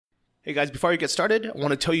Hey guys, before we get started, I want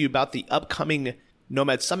to tell you about the upcoming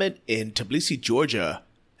Nomad Summit in Tbilisi, Georgia.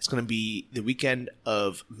 It's going to be the weekend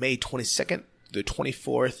of May 22nd to the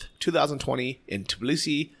 24th, 2020 in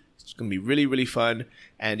Tbilisi. It's going to be really, really fun.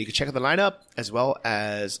 And you can check out the lineup as well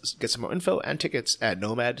as get some more info and tickets at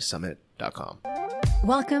nomadsummit.com.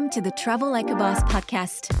 Welcome to the Travel Like a Boss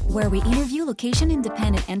podcast, where we interview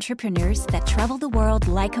location-independent entrepreneurs that travel the world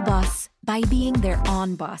like a boss by being their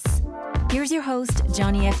own boss. Here's your host,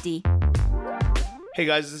 Johnny FD. Hey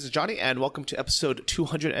guys, this is Johnny, and welcome to episode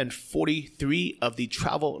 243 of the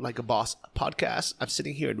Travel Like a Boss podcast. I'm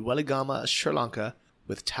sitting here in Weligama, Sri Lanka,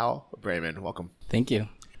 with Tal Brayman. Welcome. Thank you.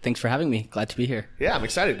 Thanks for having me. Glad to be here. Yeah, I'm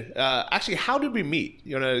excited. Actually, how did we meet?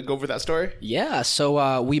 You want to go over that story? Yeah,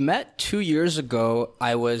 so we met 2 years ago.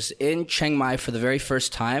 I was in Chiang Mai for the very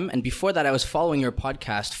first time. And before that, I was following your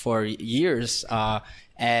podcast for years.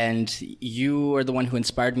 And you were the one who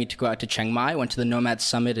inspired me to go out to Chiang Mai. Went to the Nomad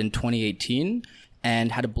Summit in 2018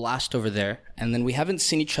 and had a blast over there. And then we haven't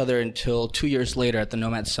seen each other until 2 years later at the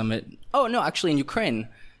Nomad Summit. Oh, no, actually in Ukraine.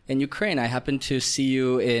 In Ukraine, I happened to see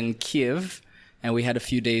you in Kiev. And we had a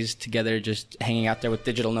few days together just hanging out there with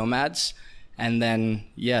digital nomads. And then,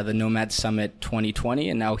 yeah, the Nomad Summit 2020.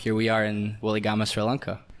 And now here we are in Weligama, Sri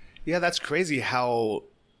Lanka. Yeah, that's crazy how,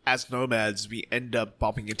 as nomads, we end up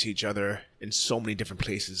bumping into each other in so many different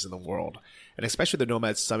places in the world. And especially the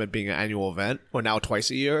Nomad Summit being an annual event, or now twice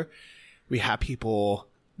a year, we have people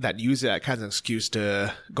that use it as an excuse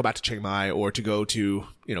to go back to Chiang Mai or to go to,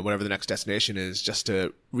 whatever the next destination is, just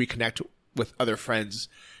to reconnect with other friends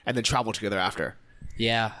and then travel together after.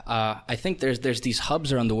 Yeah, I think there's these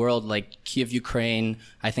hubs around the world like Kiev, Ukraine.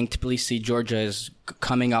 I think Tbilisi, Georgia is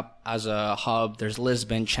coming up as a hub. There's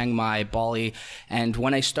Lisbon, Chiang Mai, Bali. And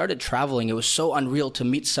when I started traveling, it was so unreal to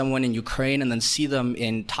meet someone in Ukraine and then see them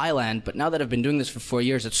in Thailand. But now that I've been doing this for 4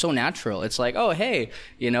 years, it's so natural. It's like, oh, hey,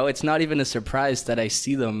 it's not even a surprise that I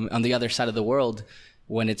see them on the other side of the world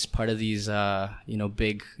when it's part of these,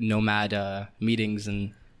 big nomad meetings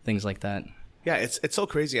and things like that. Yeah, it's so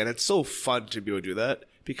crazy, and it's so fun to be able to do that,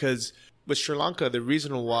 because with Sri Lanka, the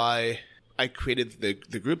reason why I created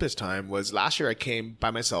the group this time was last year I came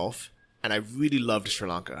by myself, and I really loved Sri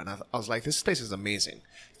Lanka, and I was like, this place is amazing.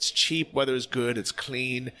 It's cheap, weather is good, it's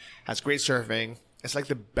clean, has great surfing. It's like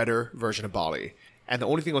the better version of Bali, and the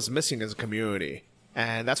only thing I was missing is a community.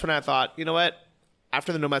 And that's when I thought, you know what?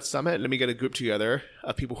 After the Nomad Summit, let me get a group together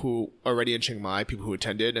of people who are already in Chiang Mai, people who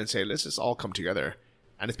attended, and say, let's just all come together.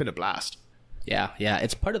 And it's been a blast. Yeah.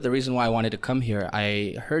 It's part of the reason why I wanted to come here.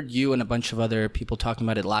 I heard you and a bunch of other people talking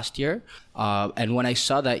about it last year. And when I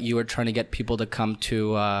saw that you were trying to get people to come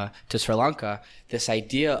to Sri Lanka, this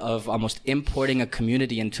idea of almost importing a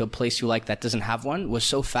community into a place you like that doesn't have one was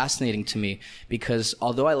so fascinating to me, because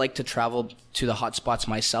although I like to travel to the hot spots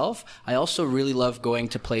myself, I also really love going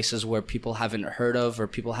to places where people haven't heard of or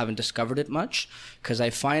people haven't discovered it much, because I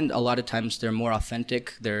find a lot of times they're more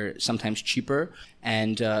authentic, they're sometimes cheaper,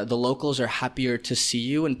 and the locals are happier to see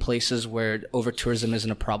you in places where over-tourism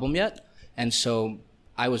isn't a problem yet. And so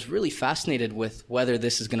I was really fascinated with whether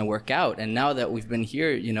this is going to work out. And now that we've been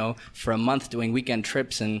here, for a month doing weekend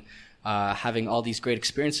trips and having all these great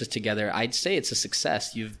experiences together, I'd say it's a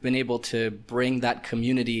success. You've been able to bring that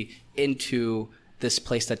community into this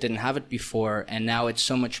place that didn't have it before. And now it's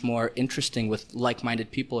so much more interesting with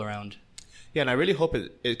like-minded people around. Yeah, and I really hope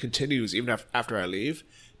it continues even after I leave,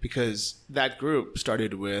 because that group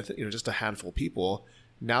started with just a handful of people.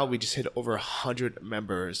 Now we just hit over 100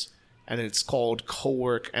 members, and it's called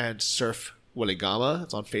Co-work and Surf Weligama.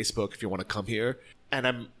 It's on Facebook if you want to come here.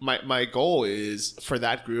 And my goal is for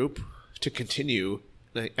that group to continue,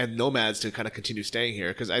 and nomads to kind of continue staying here,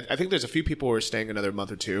 because I think there's a few people who are staying another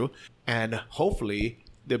month or two, and hopefully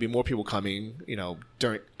there'll be more people coming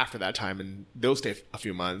after that time, and they'll stay a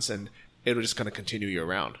few months, and it'll just kind of continue year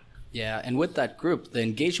round. Yeah, and with that group, the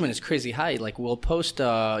engagement is crazy high. Like, we'll post,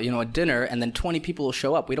 a dinner, and then 20 people will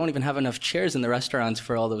show up. We don't even have enough chairs in the restaurants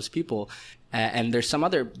for all those people. And there's some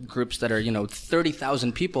other groups that are,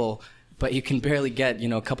 30,000 people, but you can barely get,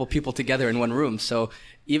 a couple people together in one room. So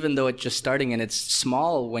even though it's just starting and it's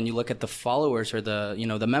small, when you look at the followers or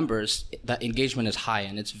the members, that engagement is high,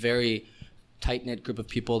 and it's very tight-knit group of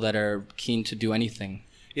people that are keen to do anything.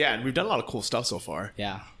 Yeah, and we've done a lot of cool stuff so far.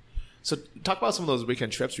 Yeah. So talk about some of those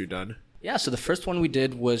weekend trips we've done. Yeah, so the first one we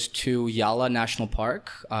did was to Yala National Park.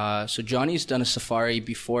 So Johnny's done a safari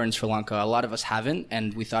before in Sri Lanka. A lot of us haven't,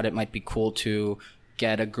 and we thought it might be cool to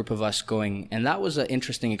get a group of us going. And that was an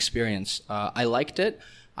interesting experience. I liked it.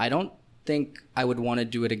 I don't think I would want to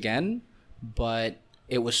do it again, but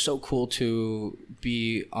it was so cool to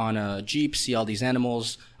be on a jeep, see all these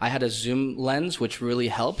animals. I had a zoom lens, which really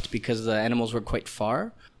helped because the animals were quite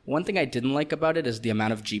far. One thing I didn't like about it is the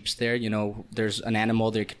amount of jeeps there. You know, there's an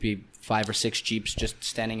animal, there could be 5 or 6 jeeps just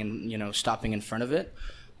standing and, you know, stopping in front of it.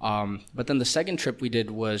 But then the second trip we did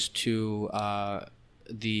was to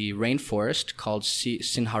the rainforest called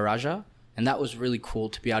Sinharaja. And that was really cool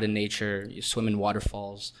to be out in nature, you swim in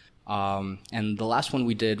waterfalls. And the last one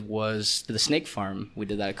we did was the snake farm. We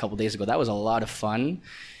did that a couple days ago. That was a lot of fun.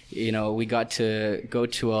 You know, we got to go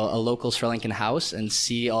to a local Sri Lankan house and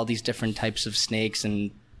see all these different types of snakes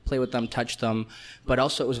and play with them, touch them. But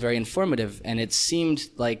also it was very informative. And it seemed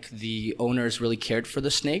like the owners really cared for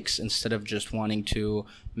the snakes instead of just wanting to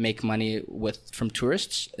make money from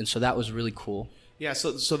tourists. And so that was really cool. Yeah,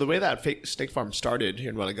 so the way that snake farm started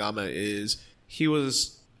here in Weligama is he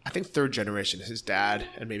was, I think, 3rd generation. His dad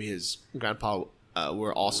and maybe his grandpa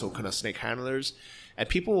were also kind of snake handlers. And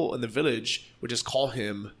people in the village would just call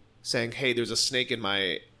him saying, hey, there's a snake in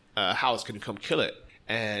my house. Can you come kill it?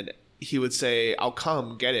 And he would say, I'll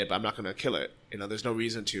come get it, but I'm not going to kill it. You know, there's no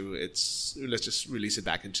reason to. Let's just release it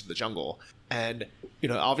back into the jungle. And, you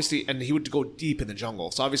know, obviously, and he would go deep in the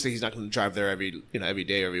jungle. So obviously he's not going to drive there every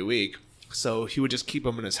day, every week. So he would just keep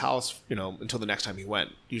him in his house, you know, until the next time he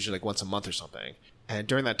went, usually like once a month or something. And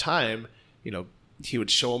during that time, you know, he would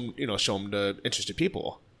show him to interested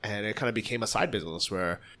people. And it kind of became a side business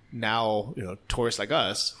where now, you know, tourists like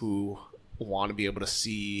us who want to be able to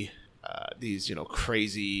see these, you know,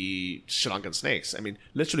 crazy Sri Lankan snakes. I mean,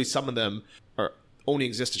 literally some of them only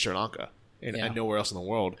exist in Sri Lanka and nowhere else in the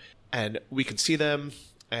world. And we can see them.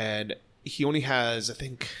 And he only has, I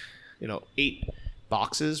think, you know, 8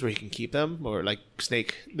 boxes where he can keep them, or like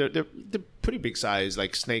snake. They're pretty big size,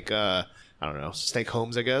 like snake. I don't know, snake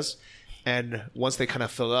homes, I guess. And once they kind of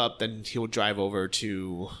fill up, then he'll drive over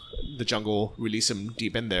to the jungle, release them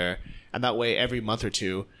deep in there, and that way, every month or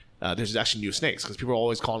two, there's actually new snakes because people are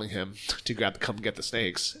always calling him to come get the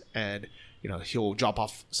snakes, and you know he'll drop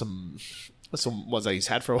off some ones that he's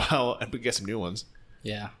had for a while, and we get some new ones.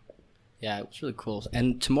 Yeah, it was really cool.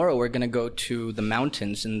 And tomorrow we're going to go to the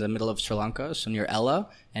mountains in the middle of Sri Lanka, so near Ella,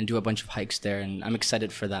 and do a bunch of hikes there. And I'm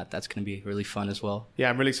excited for that. That's going to be really fun as well.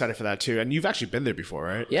 Yeah, I'm really excited for that too. And you've actually been there before,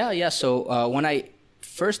 right? Yeah. So when I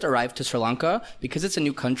first arrived to Sri Lanka, because it's a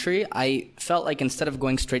new country, I felt like instead of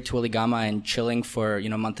going straight to Weligama and chilling for, you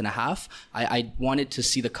know, a month and a half, I wanted to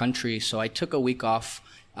see the country. So I took a week off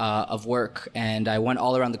of work and I went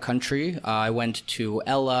all around the country. I went to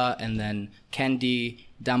Ella and then Kandy,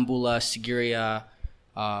 Dambulla, Sigiriya,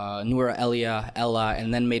 Nuwara Eliya, Ella,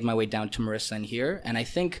 and then made my way down to Marissa and here. And I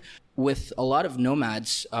think with a lot of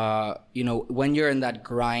nomads, you know, when you're in that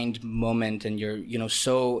grind moment and you're, you know,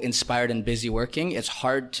 so inspired and busy working, it's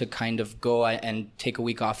hard to kind of go and take a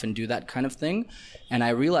week off and do that kind of thing. And I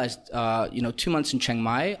realized, you know, 2 months in Chiang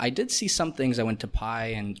Mai, I did see some things. I went to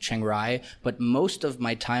Pai and Chiang Rai, but most of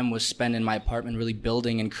my time was spent in my apartment really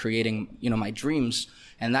building and creating, you know, my dreams.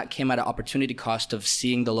 And that came at an opportunity cost of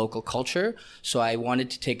seeing the local culture. So I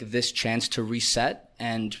wanted to take this chance to reset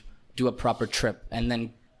and do a proper trip. And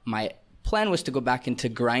then my plan was to go back into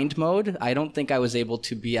grind mode. I don't think I was able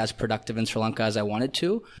to be as productive in Sri Lanka as I wanted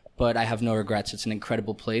to, but I have no regrets. It's an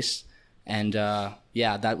incredible place. And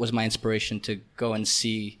yeah, that was my inspiration to go and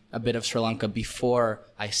see a bit of Sri Lanka before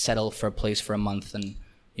I settle for a place for a month and,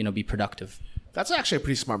 you know, be productive. That's actually a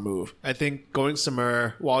pretty smart move. I think going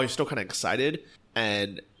somewhere while you're still kind of excited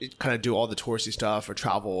and kind of do all the touristy stuff or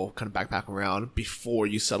travel, kind of backpack around before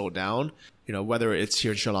you settle down, you know, whether it's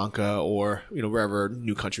here in Sri Lanka or, you know, wherever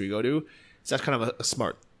new country you go to. So that's kind of a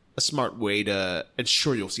smart way to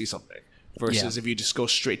ensure you'll see something versus if you just go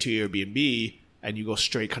straight to your Airbnb and you go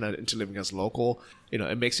straight kind of into living as a local, you know,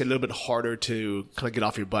 it makes it a little bit harder to kind of get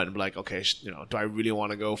off your butt and be like, okay, you know, do I really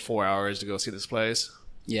want to go 4 hours to go see this place?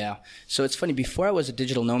 Yeah. So it's funny, before I was a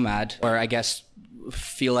digital nomad, or I guess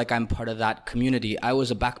feel like I'm part of that community, I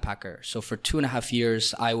was a backpacker. So for 2.5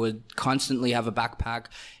 years, I would constantly have a backpack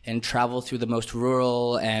and travel through the most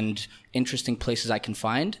rural and interesting places I can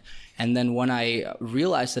find. And then when I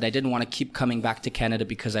realized that I didn't want to keep coming back to Canada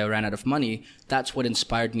because I ran out of money, that's what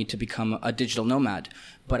inspired me to become a digital nomad.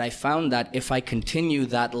 But I found that if I continue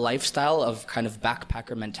that lifestyle of kind of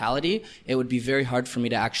backpacker mentality, it would be very hard for me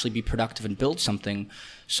to actually be productive and build something.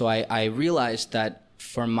 So I realized that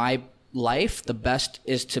for my life, the best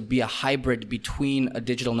is to be a hybrid between a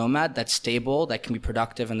digital nomad that's stable, that can be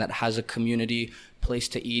productive, and that has a community, place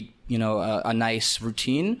to eat, you know, a nice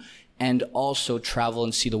routine, and also travel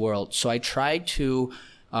and see the world. So I tried to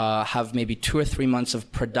have maybe 2 or 3 months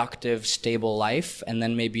of productive, stable life, and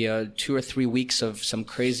then maybe 2 or 3 weeks of some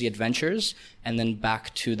crazy adventures, and then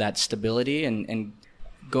back to that stability and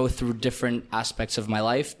go through different aspects of my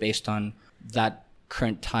life based on that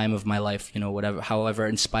current time of my life, however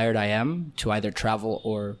inspired I am to either travel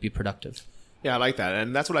or be productive. Yeah, I like that.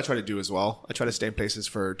 And that's what I try to do as well. I try to stay in places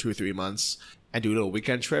for 2 or 3 months and do little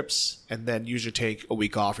weekend trips, and then usually take a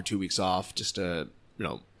week off or 2 weeks off just to,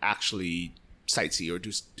 actually sightsee or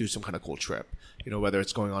do some kind of cool trip. Whether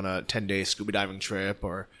it's going on a 10-day scuba diving trip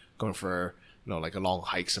or going for, like a long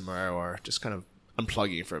hike somewhere, or just kind of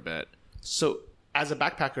unplugging for a bit. So as a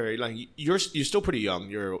backpacker, like you're still pretty young.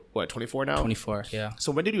 You're what, 24 now? 24, yeah.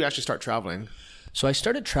 So when did you actually start traveling? So I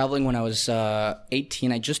started traveling when I was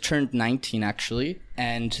 18. I just turned 19, actually.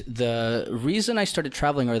 And the reason I started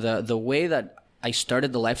traveling, or the way that I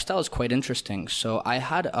started the lifestyle, is quite interesting. So I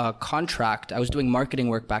had a contract. I was doing marketing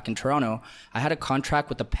work back in Toronto. I had a contract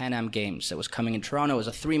with the Pan Am Games that was coming in Toronto. It was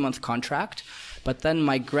a 3-month contract. But then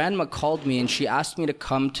my grandma called me and she asked me to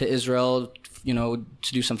come to Israel, to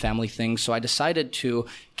do some family things. So I decided to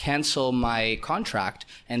cancel my contract.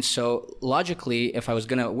 And so logically, if I was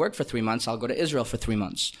going to work for 3 months, I'll go to Israel for 3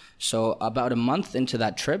 months. So about a month into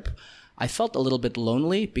that trip, I felt a little bit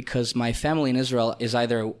lonely because my family in Israel is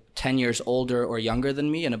either 10 years older or younger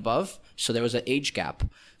than me and above. So there was an age gap.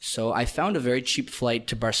 So I found a very cheap flight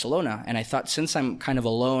to Barcelona. And I thought, since I'm kind of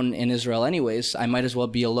alone in Israel anyways, I might as well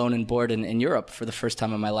be alone and bored in Europe for the first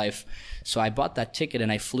time in my life. So I bought that ticket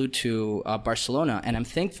and I flew to Barcelona. And I'm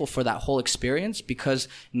thankful for that whole experience, because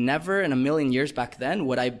never in a million years back then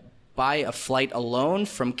would I buy a flight alone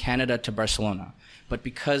from Canada to Barcelona. But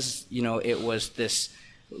because, it was this,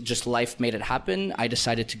 just life made it happen, I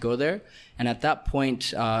decided to go there. And at that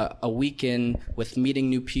point, a week in, with meeting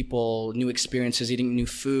new people, new experiences, eating new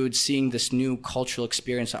food, seeing this new cultural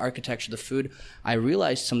experience, the architecture, the food, I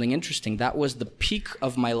realized something interesting. That was the peak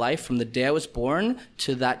of my life from the day I was born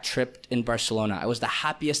to that trip in Barcelona. I was the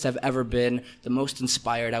happiest I've ever been, the most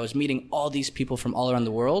inspired. I was meeting all these people from all around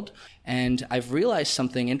the world. And I've realized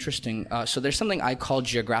something interesting. So there's something I call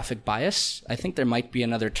geographic bias. I think there might be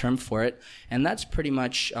another term for it. And that's pretty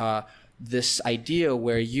much this idea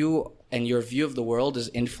where you and your view of the world is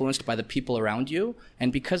influenced by the people around you.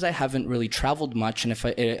 And because I haven't really traveled much, and if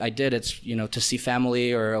I did, it's, to see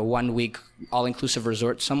family or a 1-week all-inclusive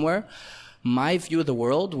resort somewhere, my view of the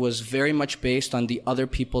world was very much based on the other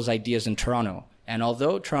people's ideas in Toronto. And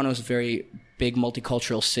although Toronto is a very big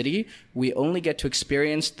multicultural city, we only get to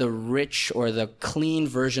experience the rich or the clean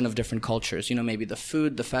version of different cultures. Maybe the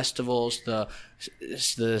food, the festivals,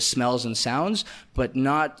 the smells and sounds, but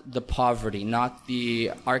not the poverty, not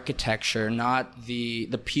the architecture, not the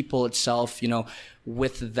people itself,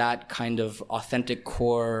 with that kind of authentic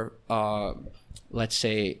core, let's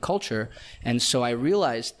say, culture. And so I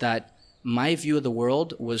realized that my view of the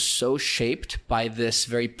world was so shaped by this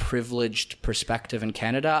very privileged perspective in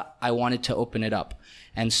Canada, I wanted to open it up.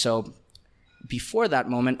 And so before that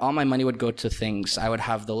moment, all my money would go to things. I would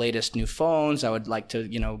have the latest new phones. I would like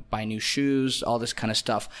to, buy new shoes, all this kind of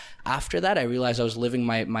stuff. After that, I realized I was living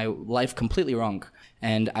my life completely wrong.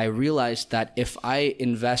 And I realized that if I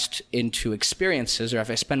invest into experiences, or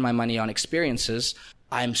if I spend my money on experiences,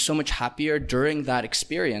 I'm so much happier during that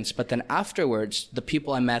experience. But then afterwards, the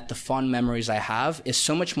people I met, the fond memories I have is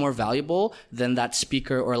so much more valuable than that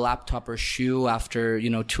speaker or laptop or shoe after,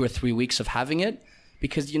 2 or 3 weeks of having it.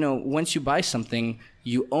 Because, once you buy something,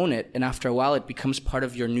 you own it. And after a while, it becomes part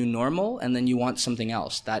of your new normal. And then you want something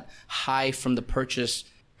else. That high from the purchase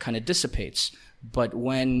kind of dissipates. But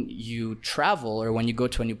when you travel or when you go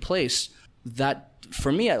to a new place, that,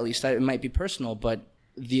 for me at least, it might be personal, but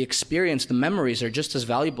the experience, the memories are just as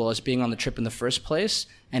valuable as being on the trip in the first place.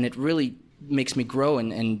 And it really makes me grow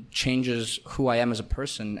and changes who I am as a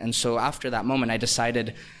person. And so after that moment, I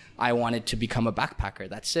decided I wanted to become a backpacker.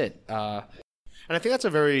 That's it. And I think that's a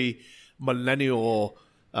very millennial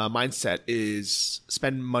mindset, is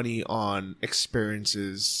spend money on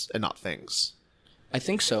experiences and not things. I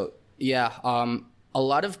think so. Yeah. A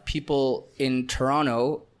lot of people in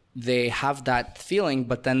Toronto, they have that feeling,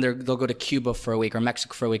 but then they'll go to Cuba for a week or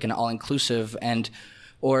Mexico for a week and all inclusive,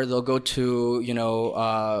 or they'll go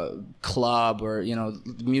to, club or,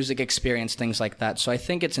 music experience, things like that. So I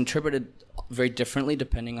think it's interpreted very differently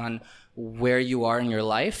depending on where you are in your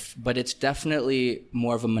life, but it's definitely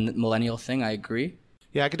more of a millennial thing. I agree.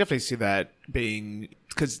 Yeah, I could definitely see that being,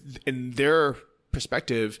 because in their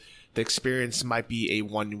perspective, the experience might be a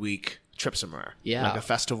 1-week trip somewhere. Yeah. Like a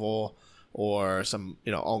festival or some,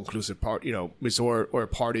 all-inclusive part, resort or a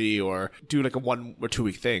party, or do like a 1 or 2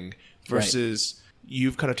 week thing, versus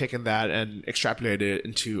you've kind of taken that and extrapolated it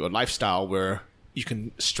into a lifestyle where you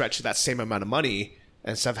can stretch that same amount of money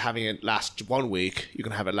instead of having it last 1 week, you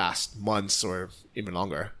can have it last months or even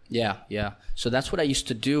longer. Yeah. So that's what I used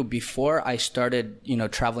to do before I started,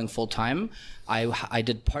 traveling full time. I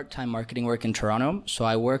did part-time marketing work in Toronto. So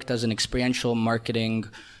I worked as an experiential marketing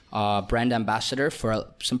brand ambassador for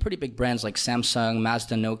some pretty big brands like Samsung,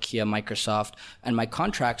 Mazda, Nokia, Microsoft. And my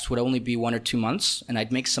contracts would only be 1 or 2 months. And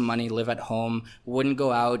I'd make some money, live at home, wouldn't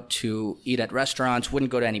go out to eat at restaurants,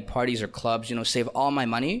 wouldn't go to any parties or clubs, save all my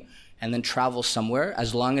money and then travel somewhere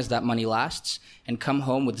as long as that money lasts and come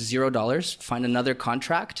home with $0, find another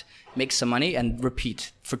contract, make some money and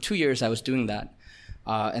repeat. For 2 years, I was doing that.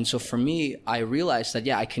 And so for me, I realized that,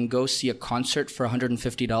 I can go see a concert for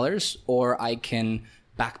 $150 or I can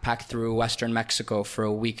backpack through Western Mexico for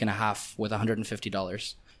a week and a half with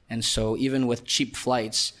 $150. And so even with cheap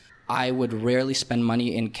flights, I would rarely spend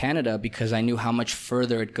money in Canada because I knew how much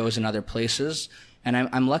further it goes in other places. And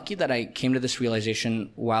I'm lucky that I came to this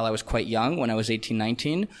realization while I was quite young, when I was 18,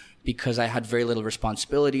 19, because I had very little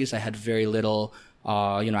responsibilities. I had very little,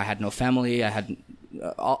 I had no family. I had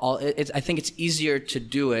I think it's easier to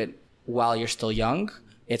do it while you're still young.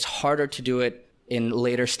 It's harder to do it in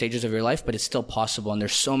later stages of your life, but it's still possible. And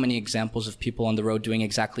there's so many examples of people on the road doing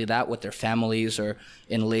exactly that with their families or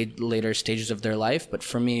in later stages of their life. But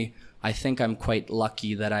for me, I think I'm quite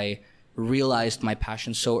lucky that I realized my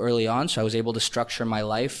passion so early on. So I was able to structure my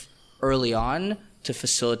life early on to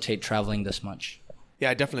facilitate traveling this much. Yeah,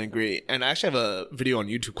 I definitely agree. And I actually have a video on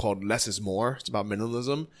YouTube called Less is More. It's about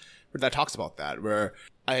minimalism, where that talks about that, where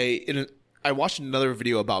I watched another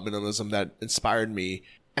video about minimalism that inspired me.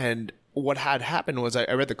 And what had happened was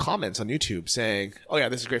I read the comments on YouTube saying, oh yeah,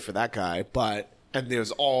 this is great for that guy, and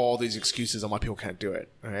there's all these excuses on why people can't do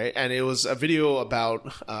it. All right. And it was a video about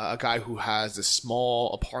a guy who has this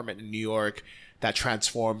small apartment in New York that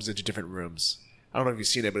transforms into different rooms. I don't know if you've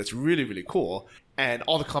seen it, but it's really, really cool. And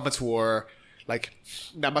all the comments were like,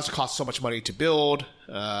 that must cost so much money to build.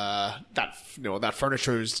 That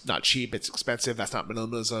furniture is not cheap. It's expensive. That's not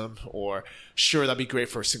minimalism. Or sure, that'd be great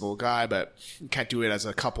for a single guy, but you can't do it as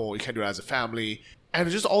a couple. You can't do it as a family. And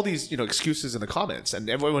just all these, excuses in the comments, and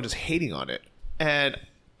everyone just hating on it. And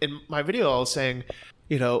in my video, I was saying,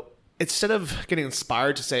 instead of getting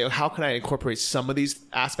inspired to say, how can I incorporate some of these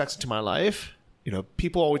aspects into my life?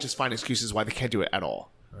 People always just find excuses why they can't do it at all.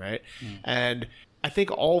 Right. And I think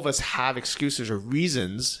all of us have excuses or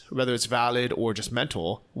reasons, whether it's valid or just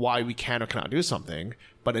mental, why we can or cannot do something.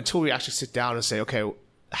 But until we actually sit down and say, okay,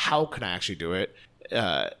 how can I actually do it?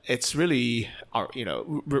 It's really,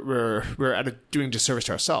 we're doing disservice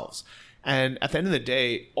to ourselves. And at the end of the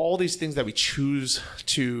day, all these things that we choose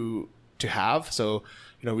to have, so,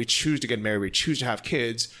 we choose to get married, we choose to have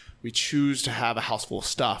kids, we choose to have a house full of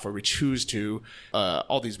stuff, or we choose to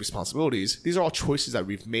all these responsibilities. These are all choices that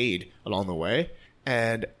we've made along the way.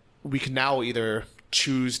 And we can now either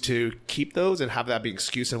choose to keep those and have that be an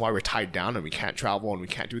excuse and why we're tied down and we can't travel and we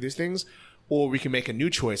can't do these things, or we can make a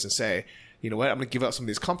new choice and say, you know what, I'm going to give up some of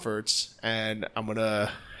these comforts and I'm going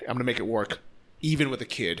to make it work, even with a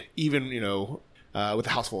kid, even, with a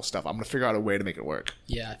house full of stuff. I'm going to figure out a way to make it work.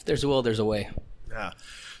 Yeah, if there's a will, there's a way. Yeah.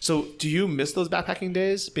 So do you miss those backpacking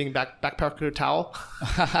days, being backpacker towel?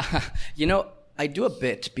 I do a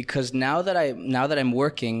bit, because now that I'm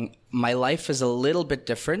working, my life is a little bit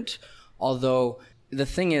different. Although the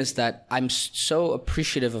thing is that I'm so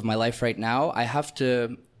appreciative of my life right now.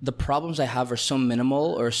 The problems I have are so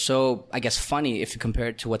minimal, or so, I guess, funny if you compare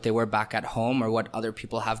it to what they were back at home or what other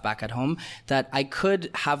people have back at home, that I could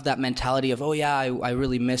have that mentality of, oh yeah, I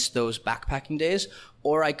really miss those backpacking days.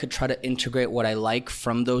 Or I could try to integrate what I like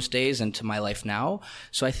from those days into my life now.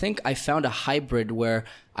 So I think I found a hybrid where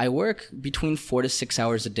I work between 4 to 6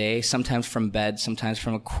 hours a day, sometimes from bed, sometimes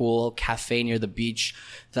from a cool cafe near the beach,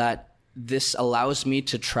 that this allows me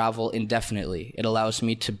to travel indefinitely. It allows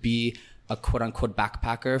me to be a quote unquote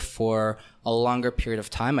backpacker for a longer period of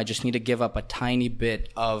time. I just need to give up a tiny bit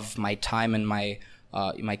of my time and my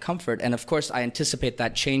comfort. And of course, I anticipate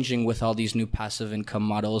that changing with all these new passive income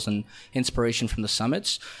models and inspiration from the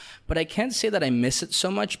summits. But I can't say that I miss it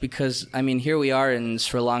so much because, here we are in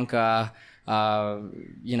Sri Lanka,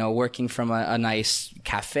 working from a nice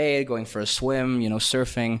cafe, going for a swim,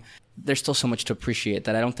 surfing. There's still so much to appreciate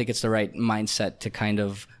that I don't think it's the right mindset to kind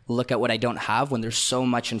of look at what I don't have when there's so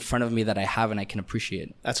much in front of me that I have and I can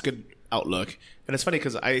appreciate. That's good outlook. And it's funny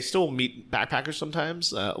because I still meet backpackers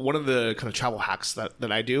sometimes. One of the kind of travel hacks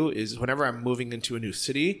that I do is whenever I'm moving into a new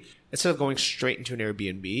city, instead of going straight into an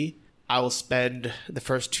Airbnb, I will spend the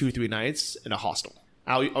first 2-3 nights in a hostel.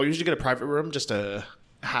 I'll usually get a private room just to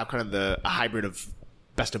have kind of a hybrid of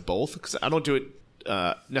best of both, because I don't do it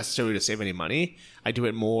necessarily to save any money. I do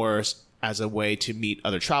it more as a way to meet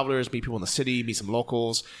other travelers, meet people in the city, meet some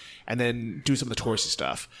locals, and then do some of the touristy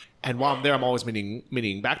stuff. And while I'm there, I'm always meeting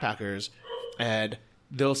backpackers, and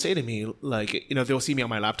they'll say to me, like, you know, they'll see me on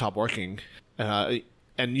my laptop working,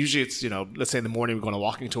 and usually it's, you know, let's say in the morning we go on a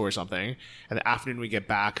walking tour or something, and the afternoon we get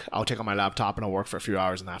back, I'll take on my laptop and I'll work for a few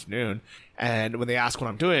hours in the afternoon. And when they ask what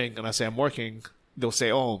I'm doing and I say I'm working, they'll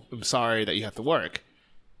say, oh, I'm sorry that you have to work.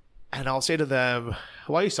 And I'll say to them,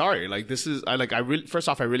 why are you sorry? Like, this is, first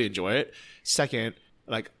off, I really enjoy it. Second,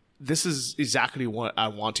 like, this is exactly what I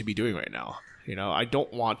want to be doing right now. You know, I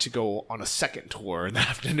don't want to go on a second tour in the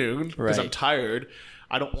afternoon because I'm tired.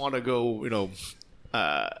 I don't want to go, you know,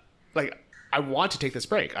 I want to take this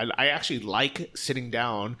break. I actually like sitting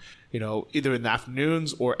down, you know, either in the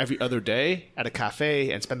afternoons or every other day at a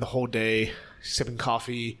cafe and spend the whole day sipping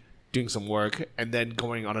coffee, doing some work, and then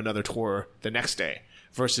going on another tour the next day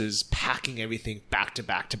versus packing everything back to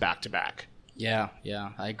back to back to back. Yeah,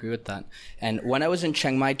 I agree with that. And when I was in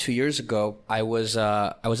Chiang Mai 2 years ago, I was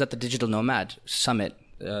at the Digital Nomad Summit,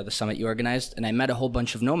 the summit you organized, and I met a whole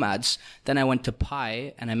bunch of nomads. Then I went to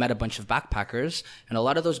Pai and I met a bunch of backpackers, and a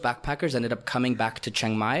lot of those backpackers ended up coming back to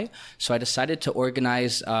Chiang Mai. So I decided to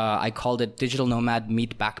organize, I called it Digital Nomad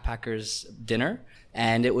Meet Backpackers Dinner.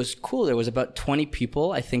 And it was cool. There was about 20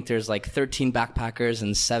 people. I think there's like 13 backpackers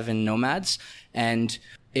and 7 nomads. And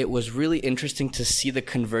it was really interesting to see the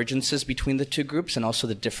convergences between the two groups and also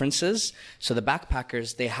the differences. So the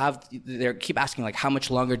backpackers, they keep asking, like, how much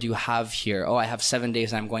longer do you have here? Oh, I have 7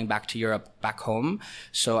 days and I'm going back to Europe, back home.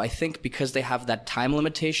 So I think because they have that time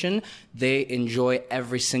limitation, they enjoy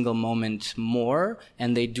every single moment more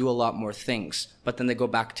and they do a lot more things. But then they go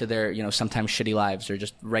back to their, you know, sometimes shitty lives or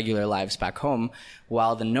just regular lives back home.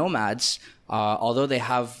 While the nomads, although they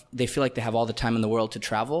feel like they have all the time in the world to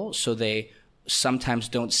travel, so they sometimes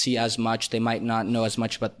don't see as much. They might not know as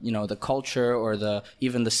much about, you know, the culture or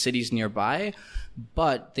even the cities nearby,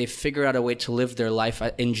 but they figure out a way to live their life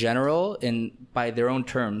in general by their own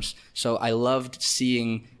terms. So I loved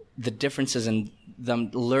seeing the differences in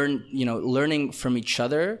them learning from each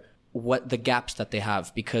other what the gaps that they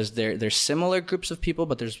have, because they're similar groups of people,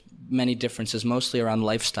 but there's many differences, mostly around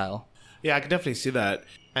lifestyle. Yeah, I can definitely see that.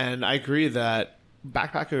 And I agree that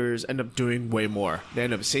backpackers end up doing way more. They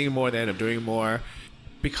end up seeing more, they end up doing more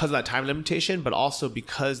because of that time limitation, but also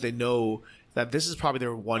because they know that this is probably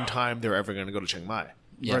their one time they're ever going to go to Chiang Mai.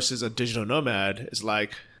 Yeah. Versus a digital nomad is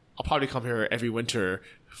like, I'll probably come here every winter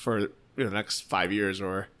for the next 5 years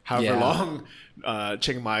or however long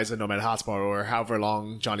Chiang Mai is a nomad hotspot, or however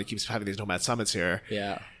long Johnny keeps having these nomad summits here.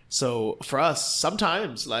 Yeah. So for us,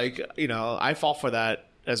 sometimes, like, I fall for that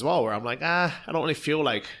as well, where I'm like, I don't really feel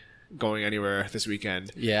like going anywhere this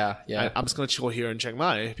weekend. I'm just going to chill here in Chiang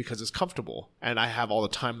Mai because it's comfortable. And I have all the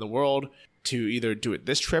time in the world to either do it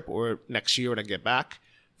this trip or next year when I get back.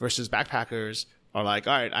 Versus backpackers are like,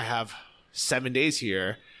 all right, I have 7 days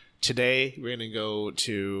here. Today, we're going to go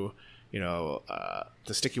to,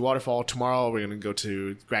 the Sticky Waterfall. Tomorrow, we're going to go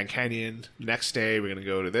to Grand Canyon. Next day, we're going to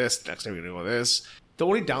go to this. Next day, we're going to go to this. The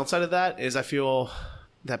only downside of that is I feel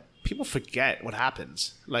that people forget what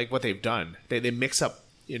happens, like what they've done. They mix up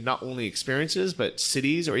not only experiences, but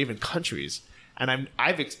cities or even countries. And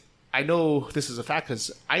I know this is a fact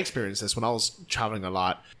because I experienced this when I was traveling a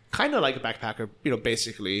lot, kind of like a backpacker,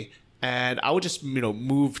 basically. And I would just,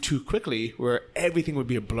 move too quickly where everything would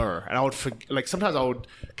be a blur. And I would sometimes I would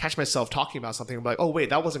catch myself talking about something and be like, oh, wait,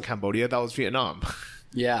 that wasn't Cambodia. That was Vietnam.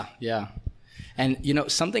 Yeah. And,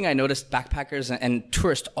 something I noticed backpackers and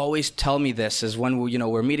tourists always tell me this is when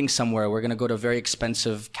we're meeting somewhere, we're going to go to a very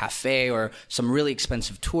expensive cafe or some really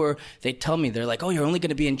expensive tour. They tell me, they're like, oh, you're only going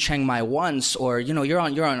to be in Chiang Mai once, or, you're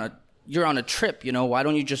on a trip, why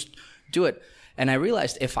don't you just do it? And I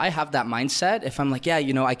realized if I have that mindset, if I'm like,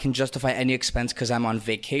 I can justify any expense because I'm on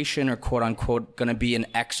vacation or quote unquote going to be in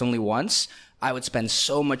X only once, I would spend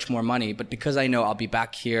so much more money. But because I know I'll be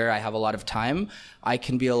back here, I have a lot of time, I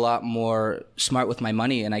can be a lot more smart with my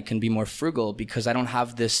money and I can be more frugal because I don't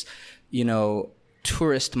have this,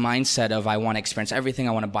 tourist mindset of I want to experience everything,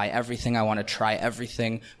 I want to buy everything, I want to try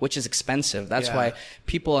everything, which is expensive. That's why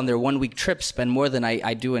people on their 1 week trip spend more than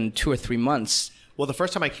I do in 2 or 3 months. Well, the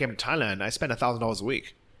first time I came to Thailand, I spent $1,000 a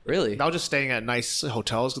week. Really? I was just staying at nice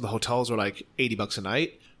hotels because the hotels were like $80 a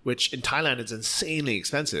night, which in Thailand is insanely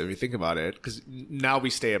expensive if you think about it. Because now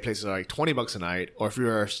we stay at places like $20 a night, or if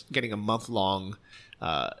you're getting a month-long,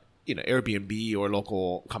 Airbnb or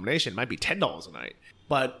local accommodation, it might be $10 a night.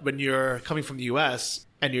 But when you're coming from the U.S.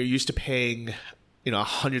 and you're used to paying,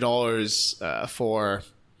 $100 for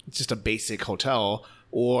just a basic hotel,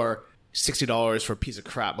 or $60 for a piece of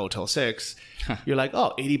crap Motel 6, you're like,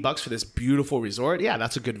 oh, $80 for this beautiful resort? Yeah,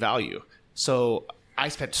 that's a good value. So I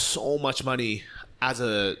spent so much money as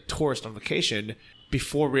a tourist on vacation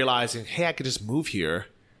before realizing, hey, I could just move here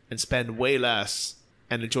and spend way less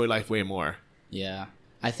and enjoy life way more. Yeah.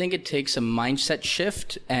 I think it takes a mindset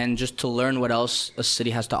shift and just to learn what else a city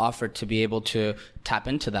has to offer to be able to tap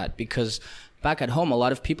into that. Because back at home, a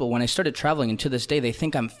lot of people, when I started traveling, and to this day, they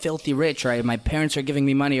think I'm filthy rich, or my parents are giving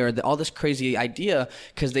me money, or all this crazy idea,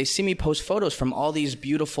 because they see me post photos from all these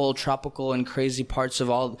beautiful, tropical, and crazy parts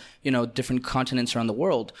of all, different continents around the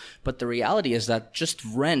world. But the reality is that just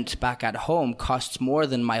rent back at home costs more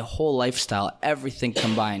than my whole lifestyle, everything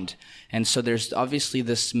combined. And so there's obviously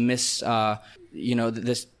this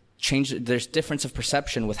this change. There's difference of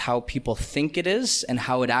perception with how people think it is and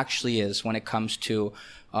how it actually is when it comes to,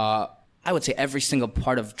 I would say, every single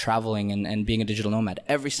part of traveling and being a digital nomad.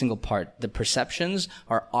 Every single part. The perceptions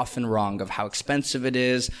are often wrong of how expensive it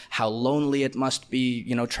is, how lonely it must be,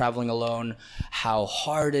 traveling alone, how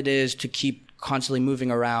hard it is to keep constantly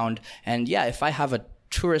moving around. And yeah, if I have a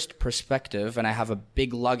tourist perspective and I have a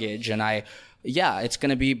big luggage and it's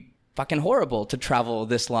going to be fucking horrible to travel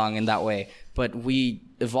this long in that way. But we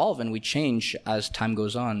evolve and we change as time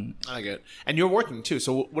goes on. I like it. And you're working too.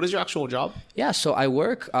 So what is your actual job? Yeah, so I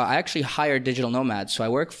work, I actually hire digital nomads. So I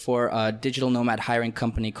work for a digital nomad hiring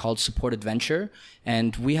company called Support Adventure.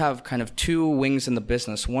 And we have kind of two wings in the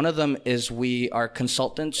business. One of them is we are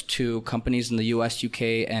consultants to companies in the US, UK,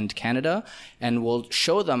 and Canada. And we'll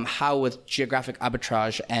show them how with geographic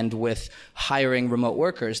arbitrage and with hiring remote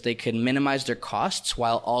workers, they can minimize their costs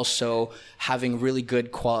while also having really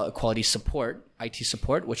good quality support. IT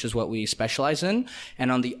support, which is what we specialize in.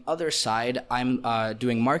 And on the other side, I'm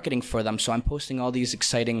doing marketing for them. So I'm posting all these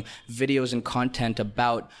exciting videos and content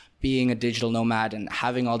about being a digital nomad and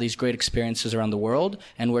having all these great experiences around the world.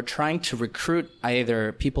 And we're trying to recruit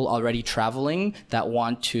either people already traveling that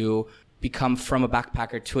want to become from a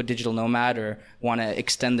backpacker to a digital nomad or want to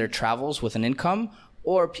extend their travels with an income,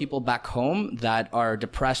 or people back home that are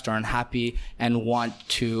depressed or unhappy and want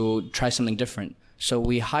to try something different. So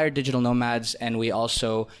we hire digital nomads and we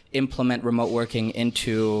also implement remote working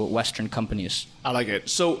into Western companies. I like it.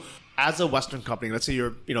 So as a Western company, let's say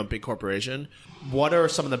you're a big corporation, what are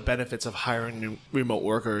some of the benefits of hiring remote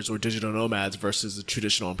workers or digital nomads versus a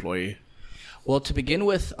traditional employee? Well, to begin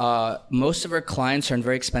with, most of our clients are in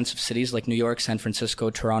very expensive cities like New York, San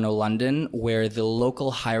Francisco, Toronto, London, where the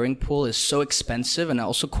local hiring pool is so expensive and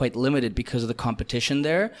also quite limited because of the competition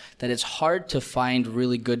there that it's hard to find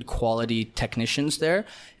really good quality technicians there.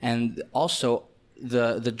 And also,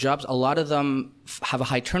 the jobs, a lot of them have a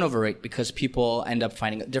high turnover rate because people end up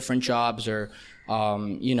finding different jobs or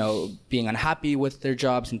being unhappy with their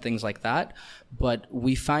jobs and things like that. But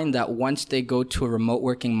we find that once they go to a remote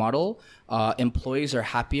working model, employees are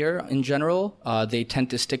happier in general. They tend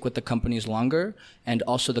to stick with the companies longer. And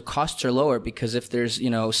also the costs are lower because if there's,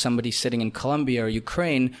 somebody sitting in Colombia or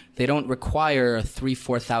Ukraine, they don't require a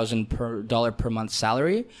 $3,000-4,000 per month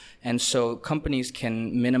salary. And so companies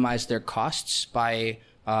can minimize their costs by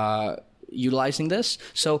utilizing this.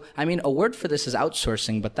 So, a word for this is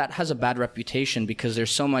outsourcing, but that has a bad reputation because there's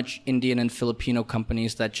so much Indian and Filipino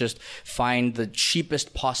companies that just find the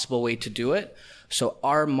cheapest possible way to do it. So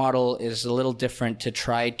our model is a little different to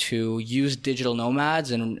try to use digital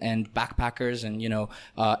nomads and backpackers and,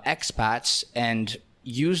 expats and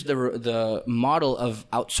use the model of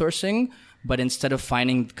outsourcing, but instead of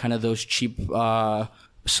finding kind of those cheap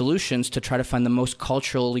solutions, to try to find the most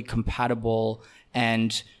culturally compatible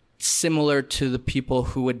and similar to the people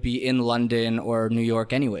who would be in London or New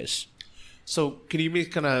York anyways. So can you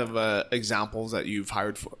make kind of examples that you've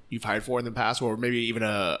hired for in the past, or maybe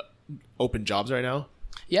even open jobs right now?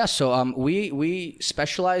 Yeah, so we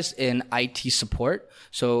specialize in IT support.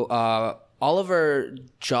 So all of our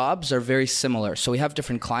jobs are very similar. So we have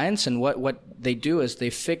different clients, and what they do is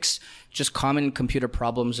they fix just common computer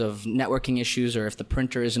problems of networking issues, or if the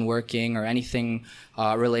printer isn't working, or anything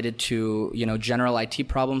related to general IT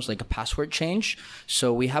problems like a password change.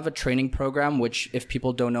 So we have a training program which, if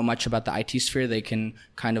people don't know much about the IT sphere, they can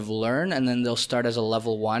kind of learn, and then they'll start as a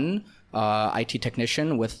level 1 IT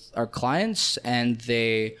technician with our clients, and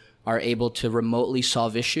they are able to remotely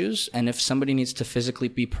solve issues. And if somebody needs to physically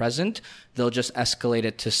be present, they'll just escalate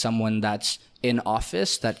it to someone that's in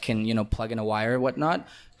office that can, plug in a wire or whatnot.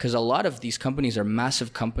 Because a lot of these companies are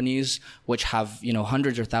massive companies which have,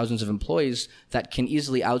 hundreds or thousands of employees that can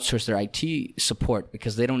easily outsource their IT support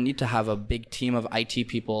because they don't need to have a big team of IT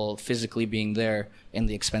people physically being there in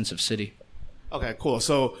the expensive city. Okay, cool.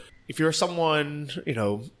 So if you're someone,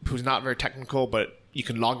 who's not very technical, but you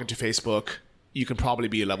can log into Facebook, you can probably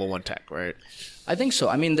be a level 1 tech, right? I think so.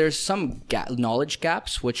 There's some knowledge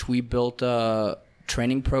gaps, which we built a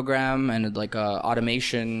training program and like a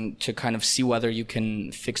automation to kind of see whether you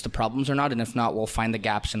can fix the problems or not. And if not, we'll find the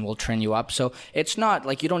gaps and we'll train you up. So it's not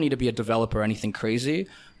like you don't need to be a developer or anything crazy,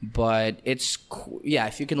 but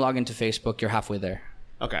if you can log into Facebook, you're halfway there.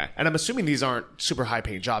 Okay. And I'm assuming these aren't super high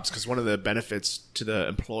paying jobs because one of the benefits to the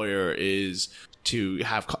employer is to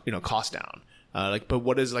have, costs down. But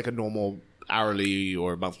what is like a normal hourly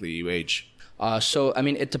or monthly wage?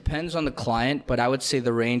 It depends on the client, but I would say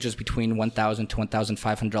the range is between $1,000 to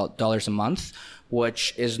 $1,500 a month,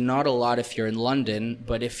 which is not a lot if you're in London.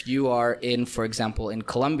 But if you are in, for example, in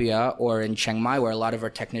Colombia or in Chiang Mai, where a lot of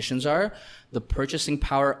our technicians are, the purchasing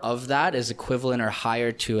power of that is equivalent or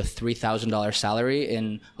higher to a $3,000 salary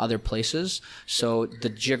in other places. So the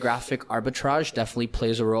geographic arbitrage definitely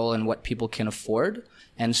plays a role in what people can afford.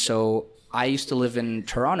 And so I used to live in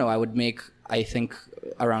Toronto. I would make, I think,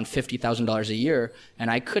 around $50,000 a year, and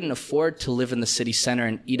I couldn't afford to live in the city center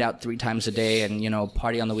and eat out 3 times a day and,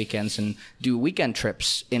 party on the weekends and do weekend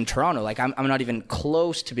trips in Toronto. Like I'm not even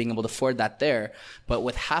close to being able to afford that there. But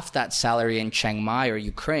with half that salary in Chiang Mai or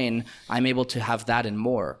Ukraine, I'm able to have that and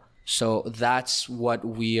more. So that's what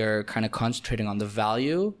we are kind of concentrating on, the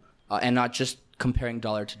value, and not just comparing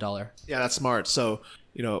dollar to dollar. Yeah, that's smart. So,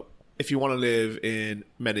 if you want to live in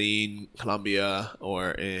Medellin, Colombia,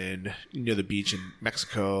 or near the beach in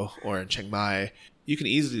Mexico or in Chiang Mai, you can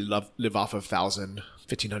easily live off of $1,000,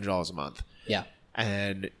 $1,500 a month. Yeah.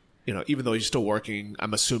 And, even though you're still working,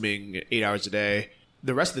 I'm assuming 8 hours a day,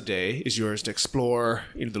 the rest of the day is yours to explore,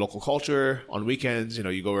 the local culture. On weekends,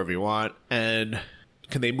 you go wherever you want. And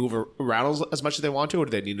can they move around as much as they want to, or do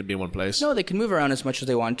they need to be in one place? No, they can move around as much as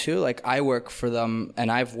they want to. Like I work for them,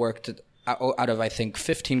 and I've worked out of, I think,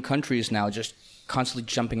 15 countries now, just constantly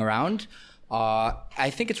jumping around.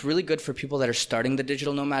 I think it's really good for people that are starting the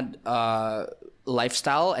digital nomad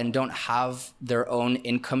lifestyle and don't have their own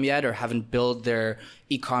income yet or haven't built their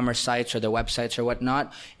e-commerce sites or their websites or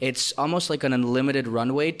whatnot. It's almost like an unlimited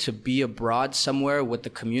runway to be abroad somewhere with the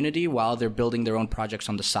community while they're building their own projects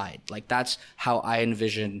on the side. Like that's how I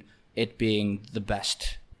envision it being the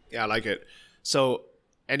best. Yeah, I like it. So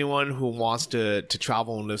anyone who wants to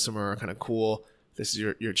travel and live somewhere kind of cool, this is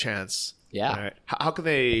your chance. Yeah. Right? How can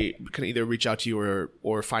they either reach out to you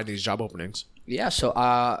or find these job openings? Yeah.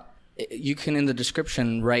 So you can, in the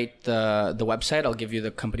description, write the website. I'll give you the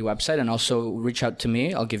company website, and also reach out to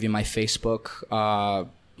me. I'll give you my Facebook.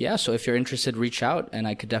 So if you're interested, reach out, and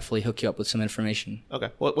I could definitely hook you up with some information. Okay.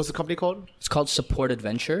 What's the company called? It's called Support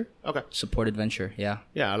Adventure. Okay. Support Adventure. Yeah.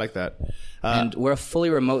 Yeah, I like that. And we're a fully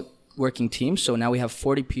remote working team. So now we have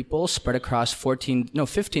 40 people spread across 15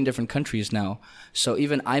 different countries now. So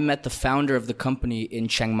even I met the founder of the company in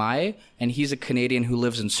Chiang Mai, and he's a Canadian who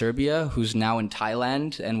lives in Serbia, who's now in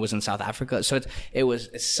Thailand and was in South Africa. So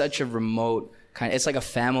it's such a remote kind. It's like a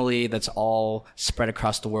family that's all spread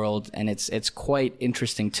across the world, and it's quite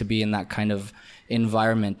interesting to be in that kind of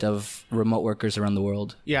environment of remote workers around the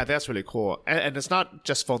world. Yeah, that's really cool. And it's not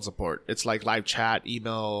just phone support. It's like live chat,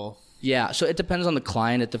 email. Yeah, so it depends on the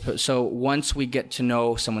client. So once we get to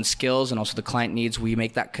know someone's skills and also the client needs, we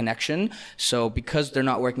make that connection. So because they're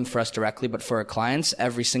not working for us directly, but for our clients,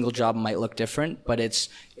 every single job might look different, but it's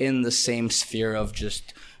in the same sphere of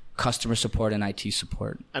just customer support and IT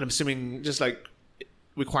support. And I'm assuming just like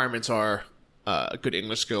requirements are good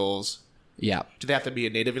English skills. Yeah. Do they have to be a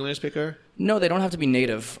native English speaker? No, they don't have to be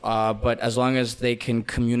native, but as long as they can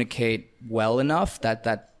communicate well enough,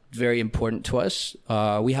 that's very important to us.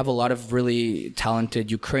 We have a lot of really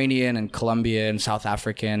talented Ukrainian and Colombian and South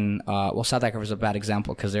African. South Africa is a bad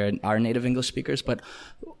example because they are native English speakers, but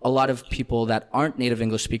a lot of people that aren't native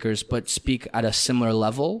English speakers but speak at a similar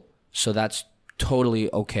level. So that's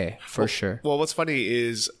totally okay for sure. Well, what's funny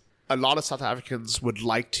is a lot of South Africans would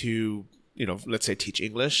like to, let's say teach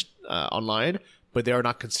English online, but they are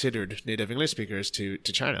not considered native English speakers to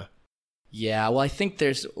China. Yeah, well, I think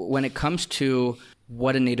when it comes to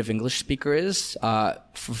what a native English speaker is,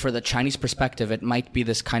 for the Chinese perspective, it might be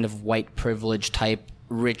this kind of white privilege type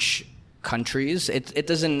rich countries.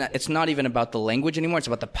 It's not even about the language anymore. It's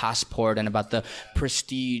about the passport and about the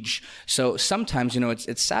prestige. So sometimes,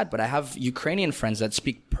 it's sad, but I have Ukrainian friends that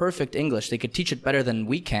speak perfect English. They could teach it better than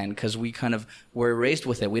we can because we kind of were raised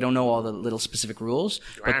with it. We don't know all the little specific rules,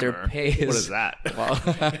 but their pay is... What is that? Well,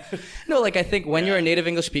 no, I think when you're a native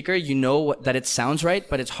English speaker, that it sounds right,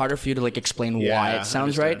 but it's harder for you to explain why it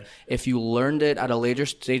sounds right. If you learned it at a later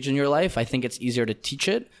stage in your life, I think it's easier to teach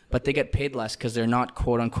it, but they get paid less because they're not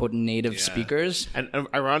quote unquote native speakers. And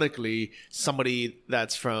ironically, somebody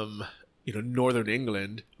that's from Northern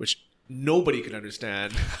England, which nobody can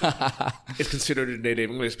understand is considered a native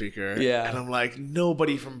English speaker. Yeah. And I'm like,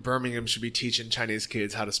 nobody from Birmingham should be teaching Chinese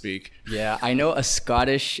kids how to speak. Yeah, I know a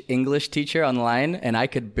Scottish English teacher online, and I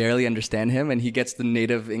could barely understand him, and he gets the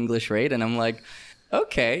native English rate, and I'm like,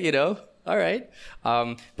 okay, all right.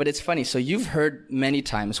 But it's funny. So you've heard many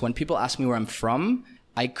times when people ask me where I'm from,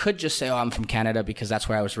 I could just say, oh, I'm from Canada because that's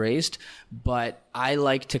where I was raised. But I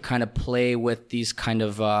like to kind of play with these kind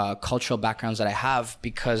of cultural backgrounds that I have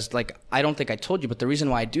because, like, I don't think I told you, but the reason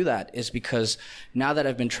why I do that is because now that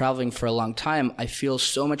I've been traveling for a long time, I feel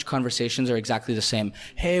so much conversations are exactly the same.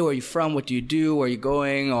 Hey, where are you from? What do you do? Where are you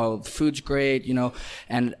going? Oh, the food's great,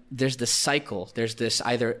 And there's this cycle. There's this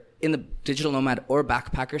either in the digital nomad or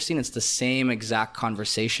backpacker scene, it's the same exact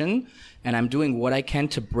conversation. And I'm doing what I can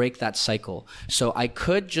to break that cycle. So I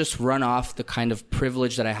could just run off the kind of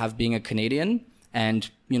privilege that I have being a Canadian. And,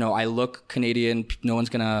 I look Canadian. No one's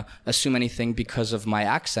going to assume anything because of my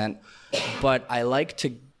accent. But I like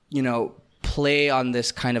to, play on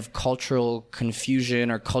this kind of cultural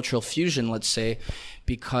confusion or cultural fusion, let's say,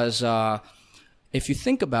 because if you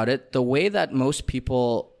think about it, the way that most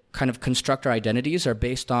people kind of construct our identities are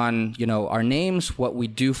based on, our names, what we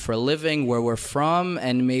do for a living, where we're from,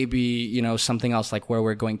 and maybe, something else like where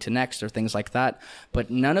we're going to next or things like that. But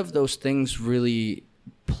none of those things really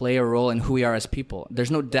play a role in who we are as people.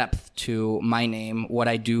 There's no depth to my name, what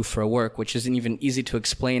I do for work, which isn't even easy to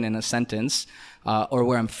explain in a sentence, or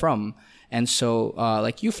where I'm from. And so,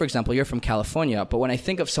 like you, for example, you're from California. But when I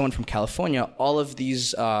think of someone from California, all of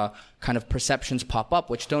these kind of perceptions pop up,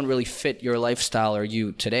 which don't really fit your lifestyle or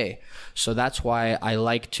you today. So that's why I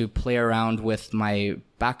like to play around with my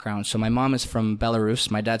background. So my mom is from Belarus.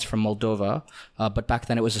 My dad's from Moldova. But back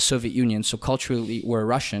then it was the Soviet Union. So culturally, we're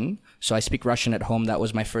Russian. So I speak Russian at home. That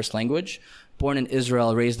was my first language. Born in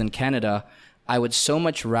Israel, raised in Canada. I would so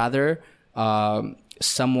much rather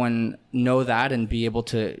someone know that and be able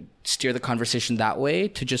to steer the conversation that way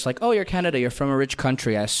to just like, oh, you're Canada, you're from a rich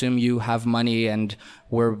country. I assume you have money and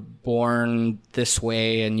were born this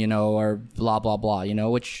way and, or blah, blah, blah,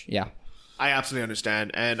 which, yeah. I absolutely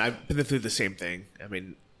understand. And I've been through the same thing. I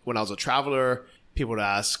mean, when I was a traveler, people would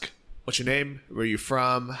ask, what's your name? Where are you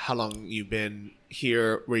from? How long you been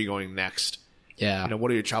here? Where are you going next? Yeah.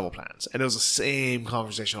 What are your travel plans? And it was the same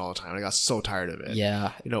conversation all the time. I got so tired of it.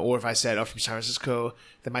 Yeah. Or if I said, oh, from San Francisco,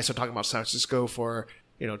 they might start talking about San Francisco for,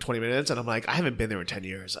 20 minutes. And I'm like, I haven't been there in 10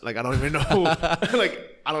 years. Like, I don't even know.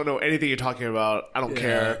 Like, I don't know anything you're talking about. I don't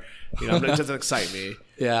care. It doesn't excite me.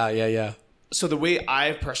 Yeah. So the way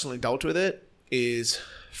I've personally dealt with it is,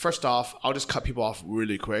 first off, I'll just cut people off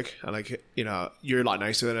really quick. And like, you're a lot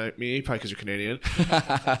nicer than me, probably because you're Canadian.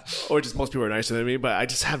 Or just most people are nicer than me. But I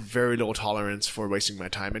just have very little tolerance for wasting my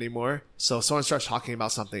time anymore. So if someone starts talking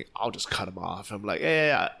about something, I'll just cut them off. I'm like,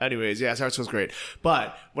 yeah. Anyways, San Francisco's great.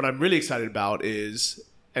 But what I'm really excited about is,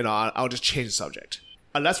 I'll just change the subject.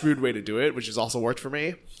 A less rude way to do it, which has also worked for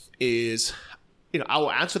me, is, I will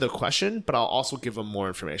answer the question, but I'll also give them more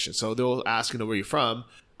information. So they'll ask, where you're from.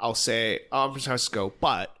 I'll say, oh, I'm from San Francisco,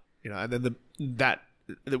 but, and then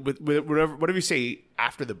whatever you say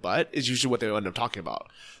after the but is usually what they end up talking about.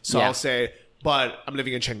 So I'll say, but I'm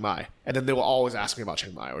living in Chiang Mai. And then they will always ask me about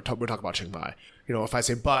Chiang Mai, or we'll talk about Chiang Mai. If I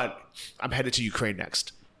say, but I'm headed to Ukraine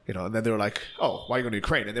next, and then they're like, oh, why are you going to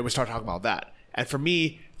Ukraine? And then we start talking about that. And for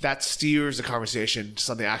me, that steers the conversation to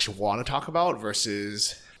something I actually want to talk about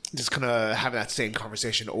versus just kind of having that same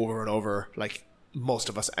conversation over and over, like most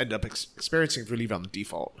of us end up experiencing if we leave it on the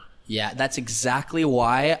default. Yeah, that's exactly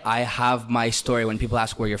why I have my story when people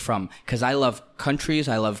ask where you're from. Because I love countries,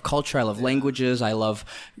 I love culture, I love languages, I love,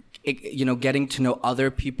 getting to know other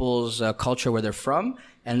people's culture where they're from.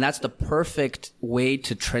 And that's the perfect way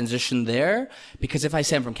to transition there. Because if I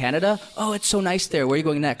say I'm from Canada, oh, it's so nice there. Where are you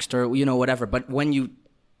going next? Or, whatever. But when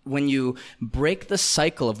you break the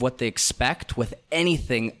cycle of what they expect with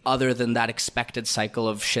anything other than that expected cycle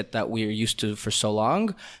of shit that we're used to for so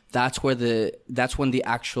long, that's when the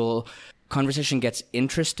actual conversation gets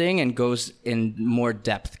interesting and goes in more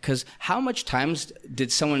depth. Because how much times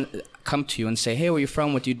did someone come to you and say, hey, where are you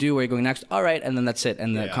from? What do you do? Where are you going next? All right. And then that's it.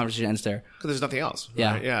 And the conversation ends there. Because there's nothing else.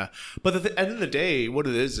 Yeah. Right? Yeah. But at the end of the day, what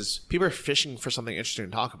it is people are fishing for something interesting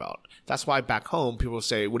to talk about. That's why back home, people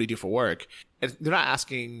say, what do you do for work? And they're not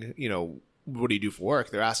asking, what do you do for work?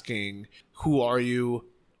 They're asking, who are you?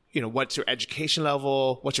 What's your education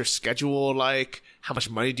level? What's your schedule like? How much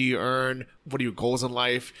money do you earn? What are your goals in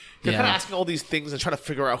life? You're kind of asking all these things and trying to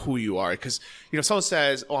figure out who you are. Because, if someone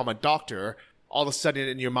says, oh, I'm a doctor, all of a sudden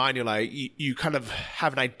in your mind, you're like, you kind of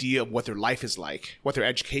have an idea of what their life is like, what their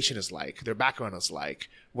education is like, their background is like,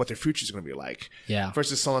 what their future is going to be like. Yeah.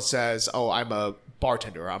 Versus someone says, oh, I'm a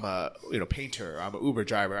bartender, I'm a painter, I'm an Uber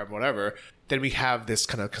driver, I'm whatever, then we have this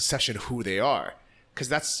kind of conception of who they are. Because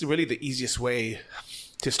that's really the easiest way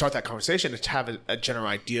to start that conversation, is to have a general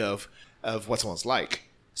idea of what someone's like.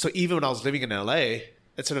 So even when I was living in LA,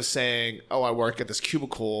 instead of saying, oh, I work at this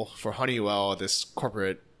cubicle for Honeywell, this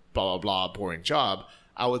corporate blah, blah, blah, boring job,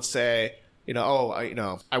 I would say,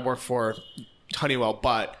 I work for Honeywell,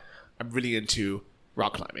 but I'm really into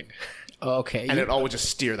rock climbing. Okay. And it all would just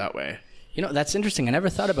steer that way. That's interesting. I never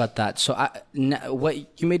thought about that. So what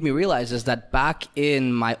you made me realize is that back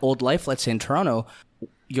in my old life, let's say in Toronto,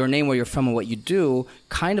 your name, where you're from, and what you do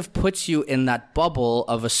kind of puts you in that bubble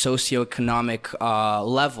of a socioeconomic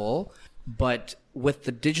level. But with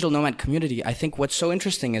the digital nomad community, I think what's so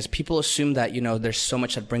interesting is people assume that, there's so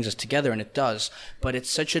much that brings us together, and it does. But it's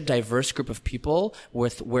such a diverse group of people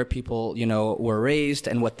with where people, were raised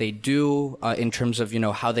and what they do in terms of,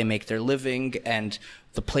 how they make their living and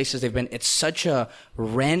the places they've been. It's such a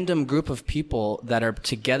random group of people that are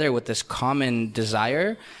together with this common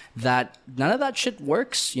desire that none of that shit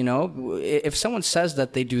works. If someone says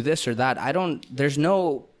that they do this or that, there's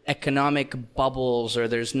no economic bubbles or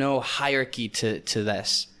there's no hierarchy to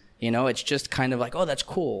this. It's just kind of like, oh, that's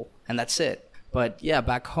cool, and that's it. But yeah,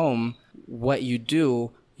 back home, what you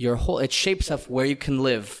do, it shapes up where you can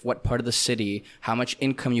live, what part of the city, how much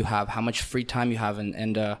income you have, how much free time you have,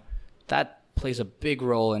 and that plays a big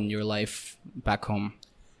role in your life back home.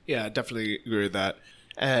 Yeah, I definitely agree with that.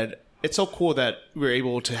 And it's so cool that we're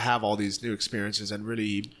able to have all these new experiences and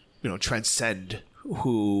really, transcend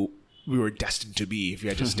who we were destined to be if you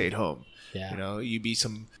had just stayed home. Yeah. You'd be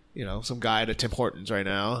some guy at Tim Hortons right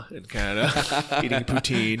now in Canada eating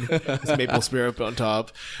poutine with maple syrup on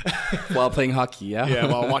top. While playing hockey, yeah? Yeah,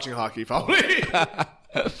 while watching hockey, probably.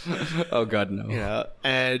 Oh, God, no.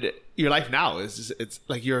 And your life now it's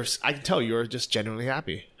like I can tell you're just genuinely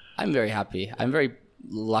happy. I'm very happy. I'm very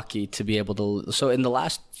lucky to be able to. So in the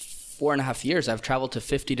last 4.5 years, I've traveled to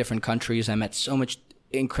 50 different countries. I met so much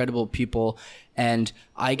incredible people, and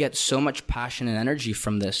I get so much passion and energy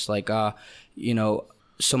from this.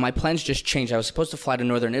 So my plans just changed. I was supposed to fly to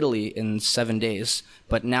northern Italy in 7 days,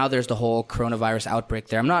 but now there's the whole coronavirus outbreak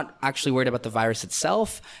there. I'm not actually worried about the virus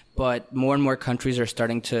itself, but more and more countries are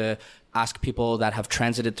starting to ask people that have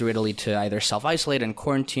transited through Italy to either self-isolate and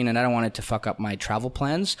quarantine, and I don't want it to fuck up my travel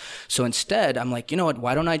plans. So instead, I'm like, you know what,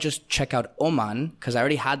 why don't I just check out Oman? Because I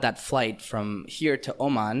already had that flight from here to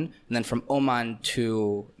Oman, and then from Oman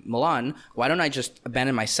to Milan. Why don't I just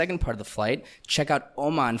abandon my second part of the flight, check out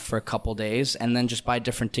Oman for a couple days, and then just buy a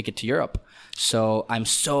different ticket to Europe? So I'm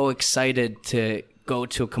so excited to go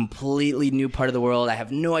to a completely new part of the world. I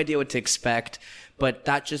have no idea what to expect, but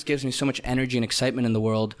that just gives me so much energy and excitement in the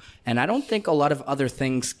world. And I don't think a lot of other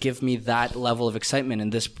things give me that level of excitement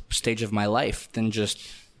in this stage of my life than just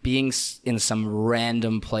being in some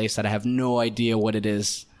random place that I have no idea what it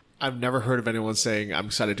is. I've never heard of anyone saying, I'm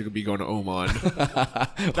excited to be going to Oman.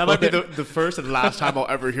 That might be the first and last time I'll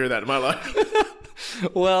ever hear that in my life.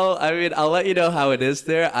 Well, I mean, I'll let you know how it is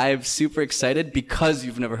there. I'm super excited because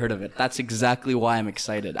you've never heard of it. That's exactly why I'm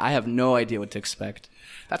excited. I have no idea what to expect.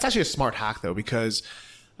 That's actually a smart hack, though, because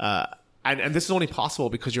and this is only possible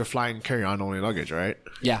because you're flying carry-on only luggage, right?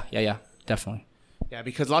 Yeah, definitely. Yeah,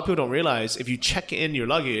 because a lot of people don't realize if you check in your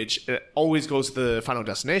luggage, it always goes to the final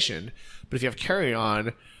destination. But if you have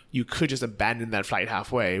carry-on, you could just abandon that flight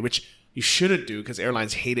halfway, which you shouldn't do because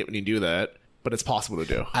airlines hate it when you do that. But it's possible to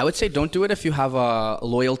do. I would say don't do it if you have a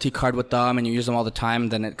loyalty card with them and you use them all the time,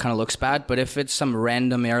 then it kind of looks bad. But if it's some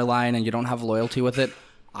random airline and you don't have loyalty with it,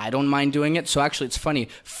 I don't mind doing it. So actually, it's funny.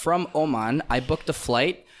 From Oman, I booked a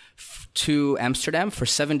flight to Amsterdam for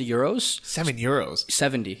 70 euros. 7 euros?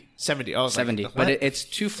 70. 70. Oh, 70. But it's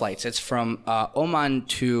two flights. It's from Oman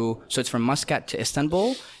it's from Muscat to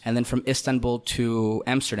Istanbul, and then from Istanbul to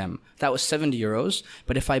Amsterdam. That was 70 euros.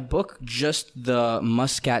 But if I book just the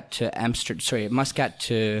Muscat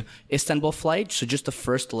to Istanbul flight, so just the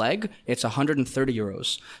first leg, it's 130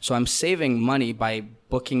 euros. So I'm saving money by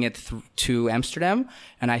booking it to Amsterdam,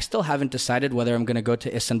 and I still haven't decided whether I'm going to go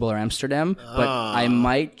to Istanbul or Amsterdam, but I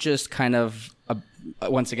might just kind of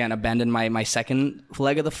once again abandon my second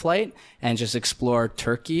leg of the flight and just explore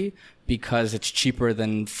Turkey because it's cheaper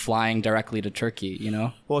than flying directly to Turkey,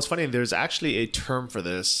 Well, it's funny. There's actually a term for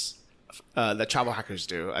this that travel hackers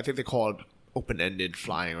do. I think they call it open-ended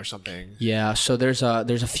flying or something. Yeah, so there's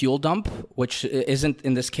a fuel dump, which isn't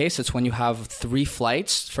in this case. It's when you have 3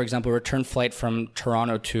 flights, for example, a return flight from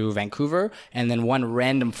Toronto to Vancouver, and then one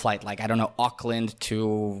random flight, like, I don't know, Auckland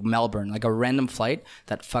to Melbourne, like a random flight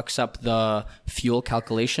that fucks up the fuel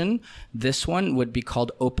calculation. This one would be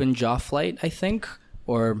called open jaw flight, I think,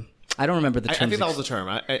 or I don't remember the term. I think that was the term.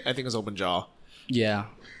 I think it's open jaw. Yeah.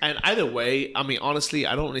 And either way, I mean, honestly,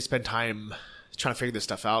 I don't really spend time trying to figure this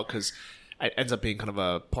stuff out because it ends up being kind of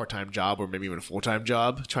a part-time job or maybe even a full-time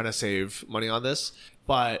job trying to save money on this.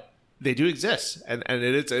 But they do exist, and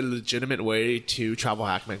it is a legitimate way to travel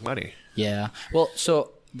hack, make money. Yeah. Well,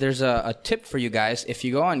 so there's a tip for you guys. If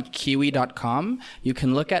you go on kiwi.com, you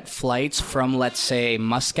can look at flights from, let's say,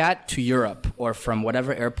 Muscat to Europe or from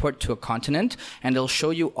whatever airport to a continent, and it'll show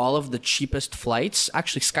you all of the cheapest flights.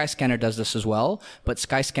 Actually, Skyscanner does this as well, but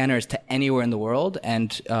Skyscanner is to anywhere in the world.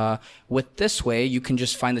 And with this way, you can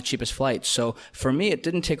just find the cheapest flights. So for me, it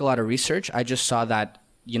didn't take a lot of research. I just saw that,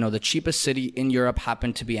 the cheapest city in Europe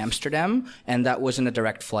happened to be Amsterdam, and that wasn't a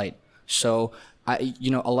direct flight. So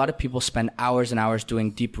a lot of people spend hours and hours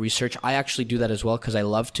doing deep research. I actually do that as well because I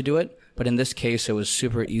love to do it. But in this case, it was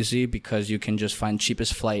super easy because you can just find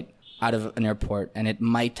cheapest flight out of an airport, and it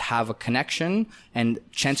might have a connection, and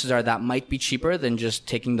chances are that might be cheaper than just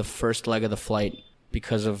taking the first leg of the flight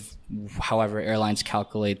because of however airlines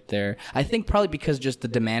calculate their... I think probably because just the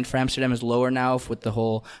demand for Amsterdam is lower now with the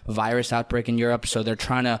whole virus outbreak in Europe, so they're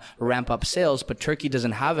trying to ramp up sales, but Turkey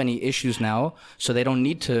doesn't have any issues now, so they don't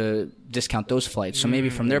need to discount those flights. So maybe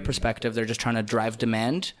from their perspective, they're just trying to drive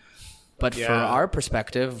demand. But from our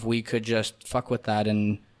perspective, we could just fuck with that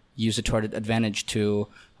and use it to our advantage to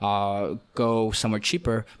go somewhere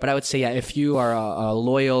cheaper. But I would say, if you are a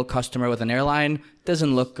loyal customer with an airline,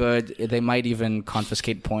 doesn't look good. They might even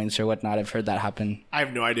confiscate points or whatnot. I've heard that happen. I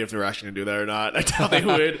have no idea if they're actually going to do that or not. I doubt they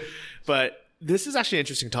would. But this is actually an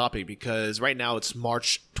interesting topic because right now it's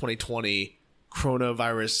March 2020.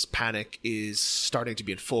 Coronavirus panic is starting to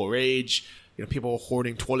be in full rage. People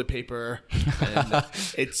hoarding toilet paper. And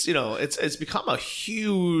it's become a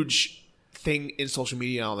huge thing in social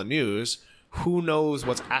media and on the news. Who knows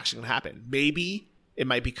what's actually going to happen? Maybe it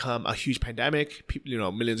might become a huge pandemic.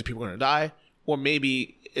 Millions of people are going to die. Or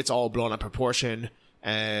maybe it's all blown out of proportion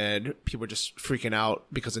and people are just freaking out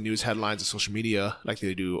because of news headlines and social media like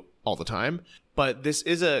they do all the time. But this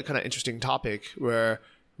is a kind of interesting topic where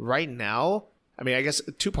right now, I mean, I guess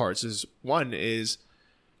two parts is one is,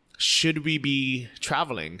 should we be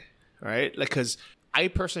traveling, right? Because I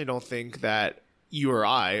personally don't think that you or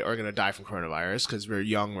I are going to die from coronavirus because we're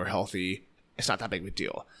young, we're healthy. It's not that big of a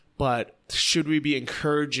deal. But should we be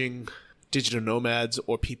encouraging digital nomads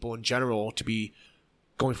or people in general to be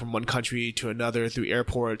going from one country to another through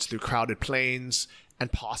airports, through crowded planes,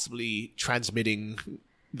 and possibly transmitting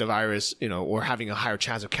the virus, or having a higher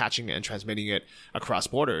chance of catching it and transmitting it across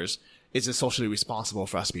borders? Is it socially responsible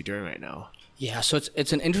for us to be doing right now? Yeah, so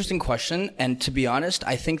it's an interesting question. And to be honest,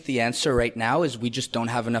 I think the answer right now is we just don't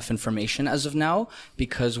have enough information as of now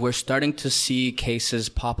because we're starting to see cases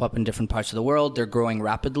pop up in different parts of the world. They're growing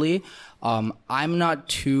rapidly. I'm not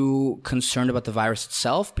too concerned about the virus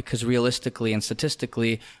itself because realistically and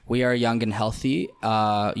statistically, we are young and healthy.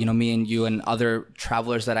 Me and you and other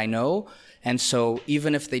travelers that I know. And so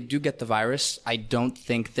even if they do get the virus, I don't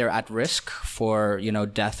think they're at risk for,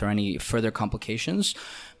 death or any further complications.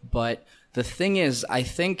 But the thing is, I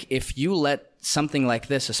think if you let something like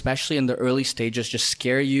this, especially in the early stages, just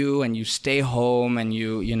scare you and you stay home and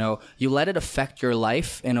you let it affect your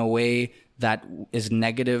life in a way that is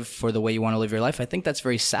negative for the way you want to live your life, I think that's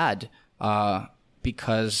very sad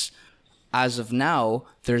because as of now,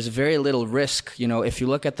 there's very little risk. If you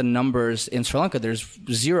look at the numbers in Sri Lanka, there's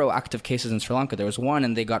 0 active cases in Sri Lanka. There was 1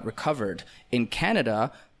 and they got recovered. In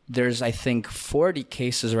Canada, there's, I think, 40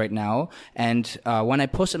 cases right now. And when I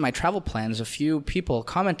posted my travel plans, a few people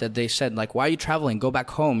commented. They said, why are you traveling? Go back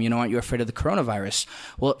home. Aren't you afraid of the coronavirus?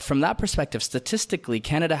 Well, from that perspective, statistically,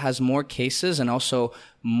 Canada has more cases and also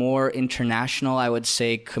more international, I would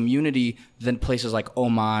say, community than places like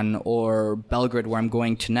Oman or Belgrade, where I'm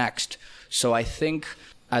going to next. So I think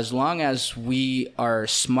as long as we are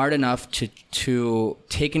smart enough to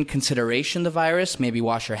take in consideration the virus, maybe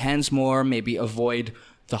wash our hands more, maybe avoid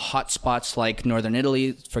the hot spots like Northern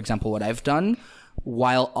Italy, for example, what I've done,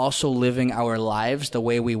 while also living our lives the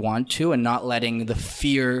way we want to and not letting the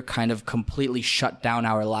fear kind of completely shut down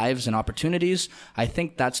our lives and opportunities. I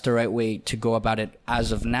think that's the right way to go about it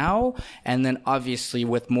as of now. And then obviously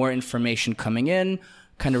with more information coming in,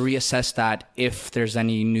 kind of reassess that if there's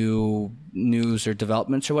any new news or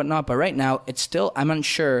developments or whatnot. But right now, I'm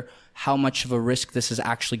unsure how much of a risk this is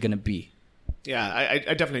actually going to be. Yeah, I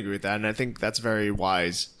definitely agree with that. And I think that's very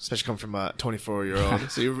wise, especially coming from a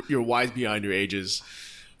 24-year-old. So you're wise beyond your ages,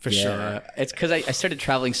 for sure. It's because I started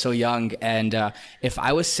traveling so young. And if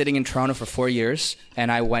I was sitting in Toronto for 4 years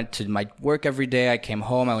and I went to my work every day, I came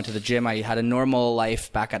home, I went to the gym, I had a normal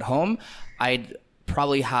life back at home, I'd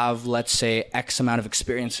probably have, let's say, X amount of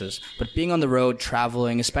experiences. But being on the road,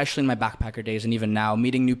 traveling, especially in my backpacker days and even now,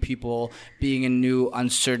 meeting new people, being in new,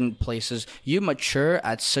 uncertain places, you mature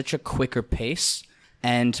at such a quicker pace.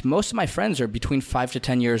 And most of my friends are between 5 to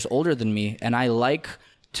 10 years older than me. And I like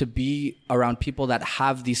to be around people that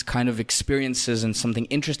have these kind of experiences and something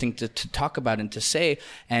interesting to talk about and to say.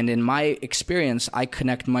 And in my experience, I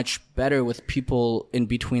connect much better with people in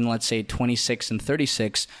between, let's say, 26 and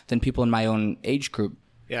 36 than people in my own age group.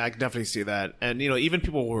 Yeah, I can definitely see that. And, even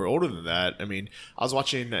people who are older than that, I mean, I was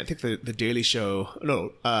watching, I think the Daily Show,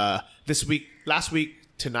 last week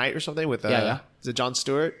tonight or something with, is it Jon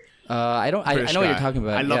Stewart? I know what you're talking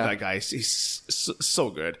about. I love that guy. He's so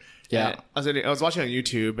good. Yeah. I was watching on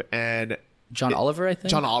YouTube and John Oliver, I think.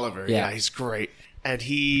 John Oliver. Yeah, he's great. And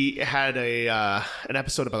he had an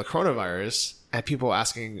episode about the coronavirus and people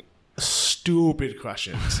asking stupid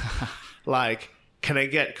questions like, can I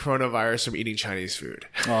get coronavirus from eating Chinese food?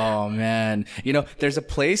 Oh man. There's a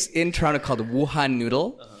place in Toronto called Wuhan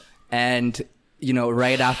Noodle and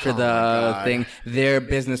right after the thing, their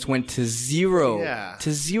business went to zero. Yeah.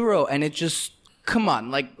 To zero. And it just, come on,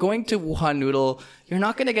 like going to Wuhan Noodle, you're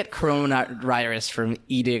not going to get coronavirus from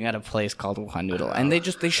eating at a place called Wuhan Noodle. And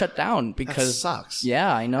they shut down because. That sucks.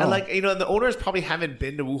 Yeah, I know. And the owners probably haven't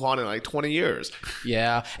been to Wuhan in like 20 years.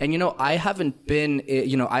 Yeah. And I haven't been,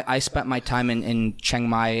 I spent my time in Chiang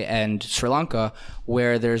Mai and Sri Lanka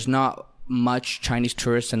where there's not much Chinese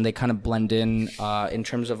tourists and they kind of blend in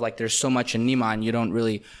terms of like there's so much in Nima and you don't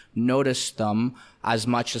really notice them as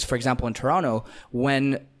much as, for example, in Toronto,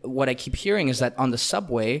 when what I keep hearing is that on the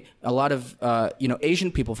subway, a lot of,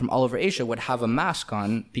 Asian people from all over Asia would have a mask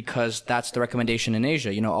on because that's the recommendation in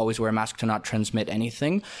Asia, always wear a mask to not transmit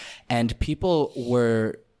anything. And people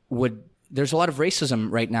there's a lot of racism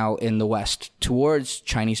right now in the West towards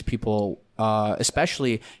Chinese people,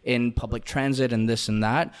 especially in public transit and this and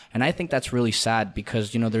that. And I think that's really sad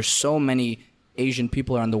because, there's so many Asian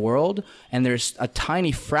people around the world and there's a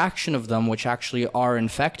tiny fraction of them which actually are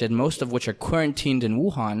infected, most of which are quarantined in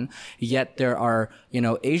Wuhan. Yet there are,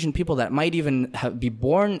 Asian people that might even be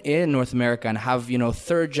born in North America and have,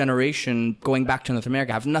 third generation going back to North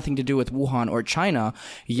America, have nothing to do with Wuhan or China.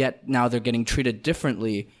 Yet now they're getting treated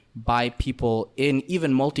differently by people in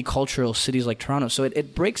even multicultural cities like Toronto. So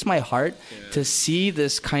it breaks my heart to see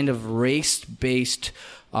this kind of race-based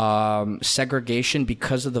segregation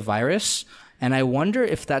because of the virus. And I wonder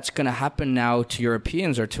if that's going to happen now to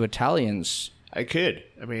Europeans or to Italians. I could.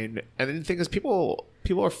 I mean, and the thing is, people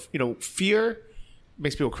are, fear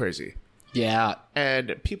makes people crazy. Yeah.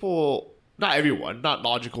 And people, not everyone, not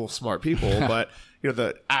logical, smart people, but,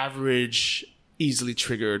 the average, easily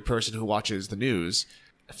triggered person who watches the news,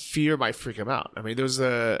 fear might freak them out. I mean,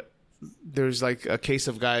 there's like a case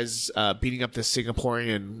of guys beating up this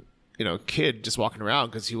Singaporean, kid just walking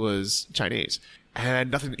around because he was Chinese.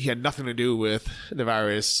 And he had nothing to do with the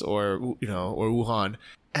virus or Wuhan.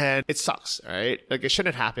 And it sucks, right? Like, it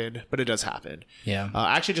shouldn't happen, but it does happen. Yeah.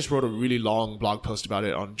 I actually just wrote a really long blog post about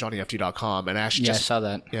it on johnnyft.com. And I actually I saw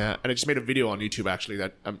that. Yeah. And I just made a video on YouTube, actually,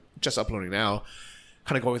 that I'm just uploading now,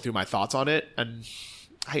 kind of going through my thoughts on it. And,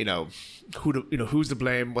 who's to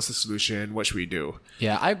blame? What's the solution? What should we do?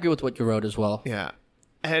 Yeah, I agree with what you wrote as well. Yeah.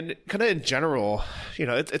 And kind of in general,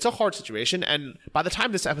 it's a hard situation. And by the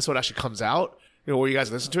time this episode actually comes out, where you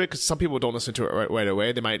guys listen to it, because some people don't listen to it right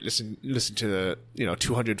away. They might listen to the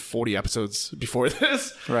 240 episodes before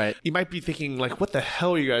this. Right. You might be thinking like, what the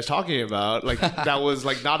hell are you guys talking about? Like, that was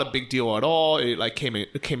like not a big deal at all. It like came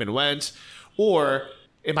and went, or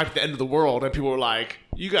it might be the end of the world, and people were like,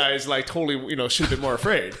 you guys like totally should have been more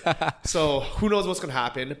afraid. So who knows what's going to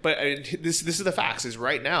happen? But this is the facts. Is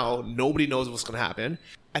right now nobody knows what's going to happen.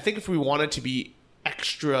 I think if we wanted to be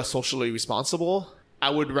extra socially responsible, I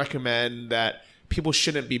would recommend that people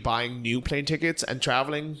shouldn't be buying new plane tickets and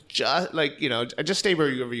traveling. Just just stay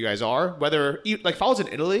wherever you guys are. Whether if I was in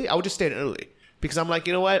Italy, I would just stay in Italy because I'm like,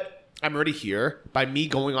 you know what? I'm already here. By me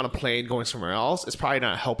going on a plane, going somewhere else, it's probably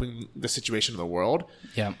not helping the situation of the world.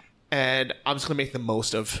 Yeah. And I'm just gonna make the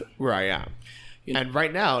most of where I am. And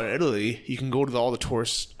right now in Italy, you can go to all the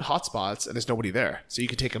tourist hotspots and there's nobody there. So you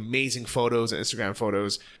can take amazing photos and Instagram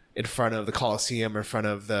photos in front of the Colosseum, in front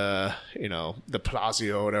of the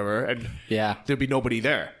Palazzo or whatever, and there'd be nobody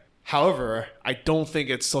there. However, I don't think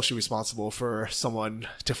it's socially responsible for someone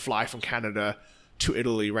to fly from Canada to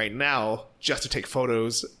Italy right now just to take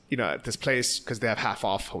photos, at this place because they have half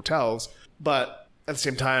off hotels. But at the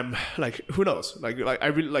same time, like, who knows? I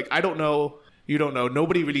don't know. You don't know.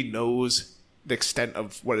 Nobody really knows the extent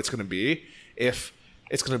of what it's going to be. If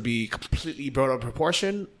it's going to be completely blown out of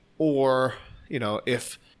proportion, or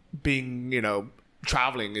if being,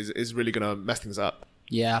 traveling is really going to mess things up.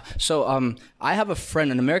 Yeah. So I have a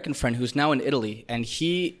friend, an American friend, who's now in Italy, and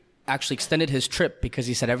he actually extended his trip because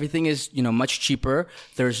he said everything is, much cheaper.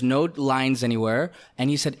 There's no lines anywhere. And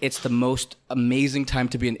he said it's the most amazing time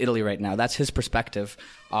to be in Italy right now. That's his perspective.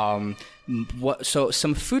 So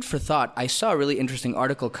some food for thought. I saw a really interesting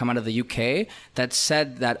article come out of the UK that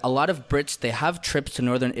said that a lot of Brits, they have trips to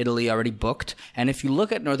northern Italy already booked. And if you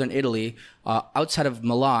look at northern Italy, outside of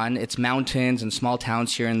Milan, it's mountains and small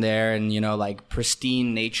towns here and there and, like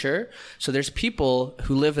pristine nature. So there's people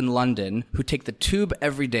who live in London who take the tube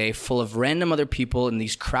every day full of random other people in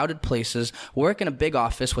these crowded places, work in a big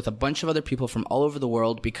office with a bunch of other people from all over the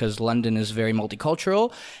world because London is very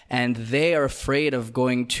multicultural. And they are afraid of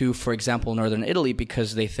going to, for example, northern Italy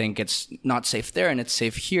because they think it's not safe there and it's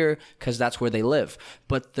safe here because that's where they live.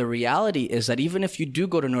 But the reality is that even if you do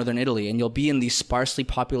go to northern Italy and you'll be in these sparsely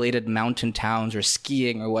populated mountain towns or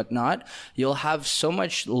skiing or whatnot, you'll have so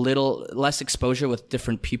much less exposure with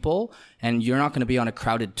different people, and you're not going to be on a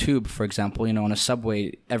crowded tube, for example, on a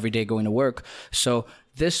subway every day going to work. So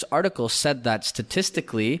this article said that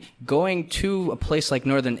statistically, going to a place like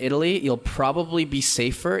northern Italy, you'll probably be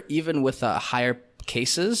safer, even with higher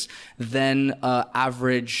cases, than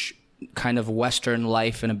average kind of Western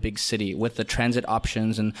life in a big city with the transit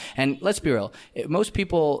options. And let's be real, most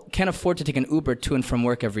people can't afford to take an Uber to and from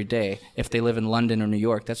work every day if they live in London or New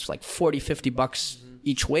York. That's like $40-$50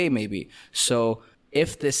 each way maybe. So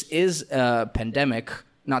if this is a pandemic,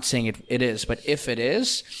 not saying it is, but if it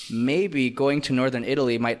is, maybe going to northern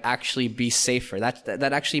Italy might actually be safer. That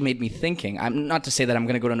actually made me thinking. I'm not to say that I'm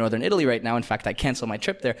going to go to northern Italy right now. In fact, I canceled my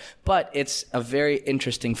trip there, but it's a very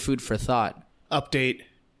interesting food for thought. Update.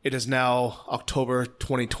 It is now October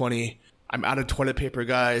 2020. I'm out of toilet paper,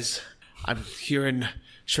 guys. I'm here in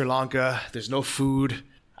Sri Lanka. There's no food.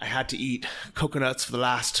 I had to eat coconuts for the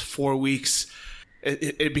last 4 weeks.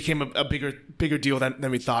 It became a bigger deal than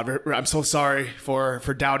we thought. I'm so sorry for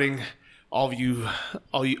doubting all you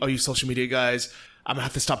social media guys. I'm gonna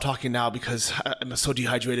have to stop talking now because I'm so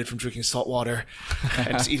dehydrated from drinking salt water and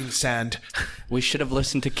just eating sand. We should have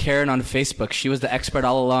listened to Karen on Facebook. She was the expert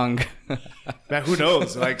all along. Man, who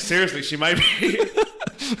knows? Like, seriously, she might be.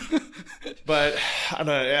 But I don't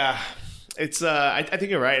know. Yeah, it's. I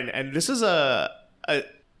think you're right, and this is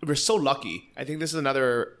we're so lucky. I think this is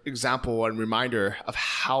another example and reminder of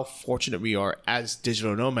how fortunate we are as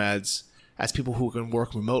digital nomads, as people who can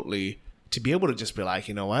work remotely, to be able to just be like,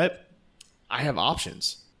 you know what? I have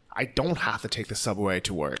options. I don't have to take the subway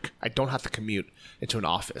to work. I don't have to commute into an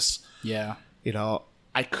office. Yeah.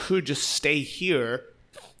 I could just stay here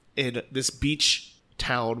in this beach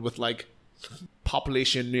town with like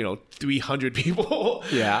population, 300 people.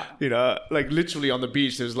 Yeah. Like literally on the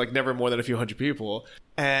beach, there's like never more than a few hundred people.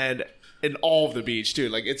 And in all of the beach too.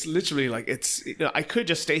 Like it's literally like I could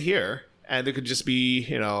just stay here and there could just be,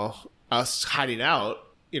 us hiding out,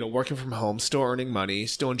 working from home, still earning money,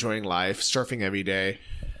 still enjoying life, surfing every day.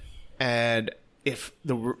 And if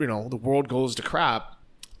the world goes to crap,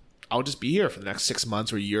 I'll just be here for the next 6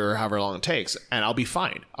 months or a year, however long it takes, and I'll be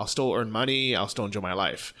fine. I'll still earn money. I'll still enjoy my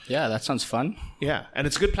life. Yeah, that sounds fun. Yeah, and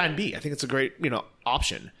it's a good plan B. I think it's a great,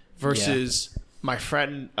 option versus my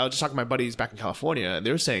friend. I was just talking to my buddies back in California, and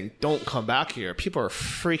they were saying, don't come back here. People are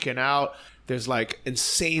freaking out. There's like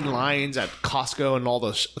insane lines at Costco and all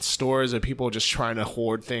the stores and people just trying to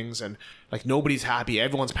hoard things, and like nobody's happy.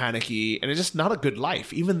 Everyone's panicky, and it's just not a good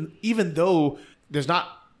life. Even though there's not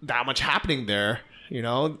that much happening there,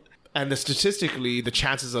 and statistically, the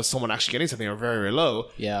chances of someone actually getting something are very, very low.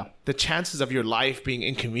 Yeah. The chances of your life being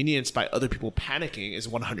inconvenienced by other people panicking is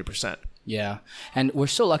 100%. Yeah. And we're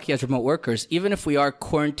so lucky as remote workers. Even if we are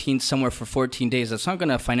quarantined somewhere for 14 days, that's not going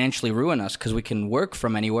to financially ruin us because we can work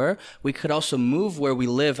from anywhere. We could also move where we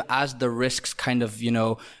live as the risks kind of,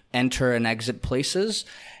 enter and exit places.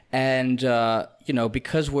 And,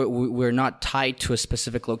 because we're not tied to a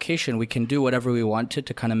specific location, we can do whatever we wanted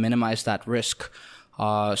to kind of minimize that risk.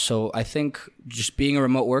 So I think just being a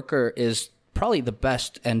remote worker is probably the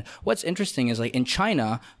best. And what's interesting is like in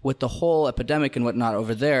China, with the whole epidemic and whatnot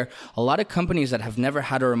over there, a lot of companies that have never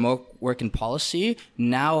had a remote working policy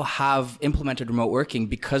now have implemented remote working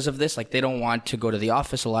because of this. Like they don't want to go to the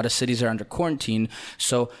office. A lot of cities are under quarantine.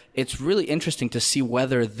 So it's really interesting to see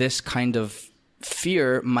whether this kind of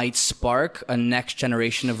fear might spark a next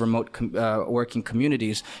generation of remote working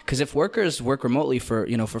communities. Because if workers work remotely for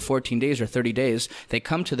 14 days or 30 days, they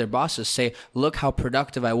come to their bosses, say, look how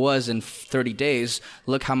productive I was in 30 days.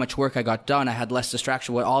 Look how much work I got done. I had less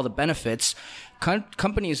distraction with all the benefits.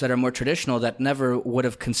 Companies that are more traditional that never would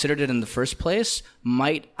have considered it in the first place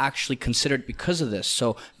might actually consider it because of this.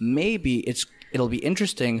 So maybe it's it'll be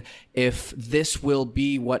interesting if this will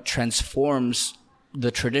be what transforms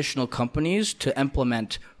the traditional companies to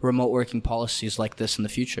implement remote working policies like this in the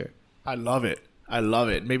future. I love it.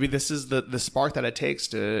 Maybe this is the spark that it takes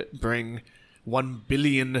to bring 1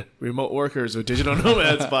 billion remote workers or digital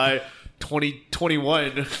nomads by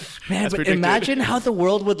 2021. Man, but imagine how the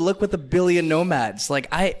world would look with 1 billion nomads. Like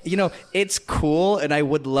it's cool, and I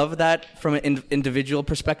would love that from an individual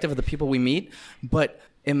perspective of the people we meet. But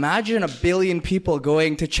imagine 1 billion people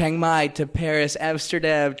going to Chiang Mai, to Paris,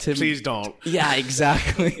 Amsterdam. Please don't. Yeah,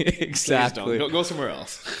 exactly. Exactly. Please don't. Go somewhere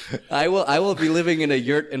else. I will be living in a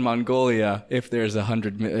yurt in Mongolia if there's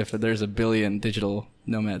 1 billion digital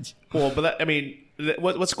nomads. Well, but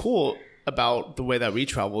what's cool about the way that we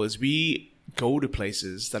travel is we go to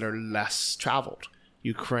places that are less traveled.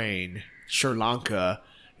 Ukraine, Sri Lanka,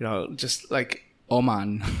 just like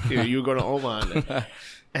Oman. You go to Oman.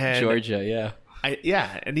 And Georgia, yeah.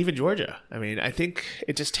 And even Georgia. I think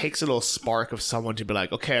it just takes a little spark of someone to be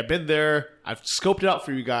like, okay, I've been there. I've scoped it out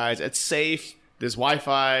for you guys. It's safe. There's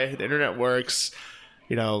Wi-Fi. The internet works.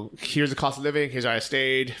 Here's the cost of living. Here's where I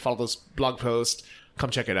stayed. Follow this blog post. Come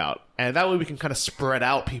check it out. And that way we can kind of spread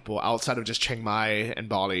out people outside of just Chiang Mai and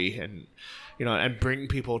Bali and, and bring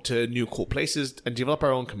people to new cool places and develop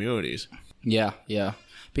our own communities. Yeah, yeah.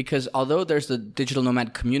 Because although there's the digital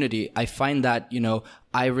nomad community, I find that,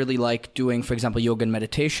 I really like doing, for example, yoga and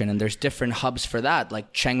meditation. And there's different hubs for that.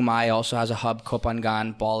 Like Chiang Mai also has a hub, Koh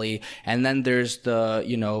Phangan, Bali. And then there's the,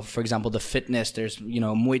 for example, the fitness. There's,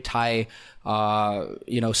 Muay Thai,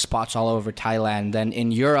 spots all over Thailand. Then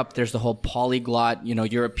in Europe, there's the whole polyglot,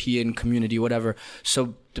 European community, whatever.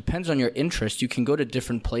 So depends on your interest. You can go to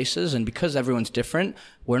different places. And because everyone's different,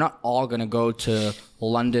 we're not all going to go to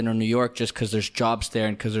London or New York just because there's jobs there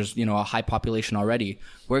and because there's, a high population already.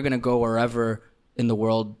 We're going to go wherever in the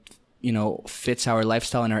world, fits our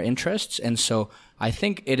lifestyle and our interests. And so I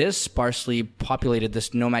think it is sparsely populated,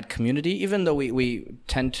 this nomad community, even though we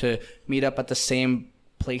tend to meet up at the same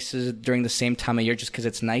places during the same time of year just because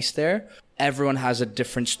it's nice there. Everyone has a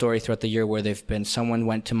different story throughout the year where they've been. Someone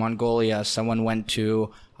went to Mongolia. Someone went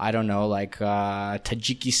to,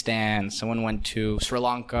 Tajikistan. Someone went to Sri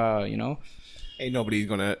Lanka, Ain't nobody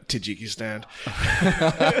gonna Tajikistan.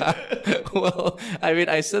 Well,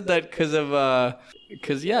 I said that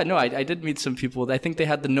I did meet some people. I think they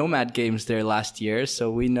had the Nomad Games there last year, so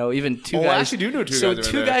we know even two guys. I actually do know two guys. So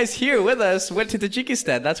two guys here with us went to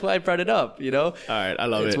Tajikistan. That's why I brought it up. All right, I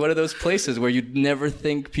love it. It's one of those places where you'd never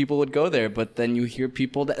think people would go there, but then you hear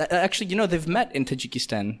people that actually, they've met in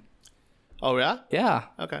Tajikistan. Oh yeah. Yeah.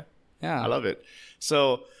 Okay. Yeah. I love it.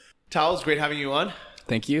 So, Tal, it's great having you on.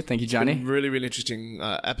 Thank you, Johnny. Really, really interesting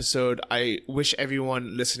episode. I wish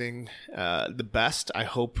everyone listening the best. I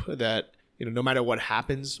hope that no matter what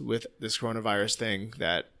happens with this coronavirus thing,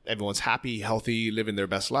 that everyone's happy, healthy, living their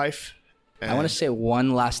best life. I want to say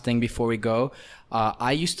one last thing before we go.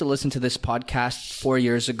 I used to listen to this podcast 4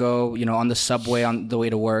 years ago, on the subway on the way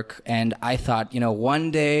to work. And I thought,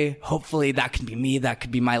 one day, hopefully that could be me. That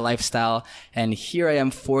could be my lifestyle. And here I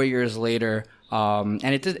am 4 years later. And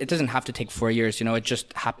it doesn't have to take 4 years. It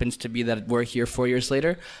just happens to be that we're here 4 years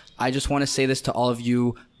later. I just want to say this to all of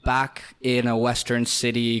you back in a Western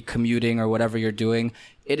city, commuting or whatever you're doing.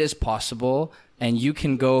 It is possible. And you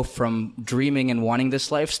can go from dreaming and wanting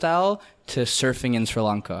this lifestyle to surfing in Sri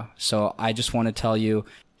Lanka. So I just want to tell you,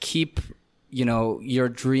 keep, your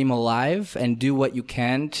dream alive and do what you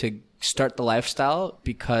can to start the lifestyle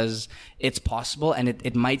because it's possible. And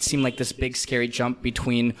it might seem like this big scary jump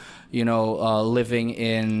between, living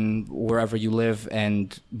in wherever you live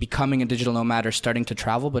and becoming a digital nomad or starting to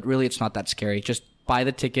travel. But really, it's not that scary. Just buy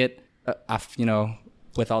the ticket,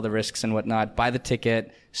 with all the risks and whatnot. Buy the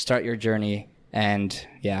ticket, start your journey. And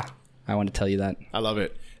yeah, I want to tell you that. I love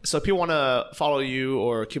it. So if people want to follow you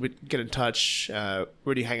or get in touch,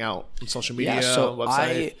 where do you hang out on social media? Yeah, so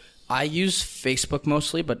website? I use Facebook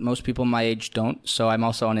mostly, but most people my age don't. So I'm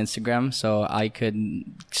also on Instagram, so I could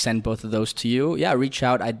send both of those to you. Yeah, reach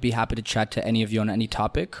out. I'd be happy to chat to any of you on any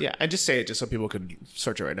topic. Yeah, and just say it just so people can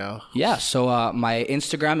search it right now. Yeah, so my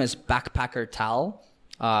Instagram is Backpacker Tal.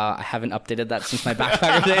 I haven't updated that since my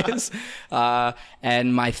backpacker days.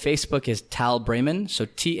 And my Facebook is Tal Braiman. So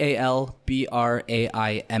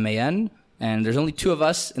TalBraiman. And there's only 2 of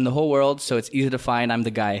us in the whole world, so it's easy to find. I'm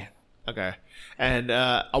the guy. Okay. And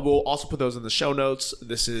I will also put those in the show notes.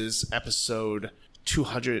 This is episode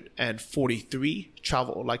 243,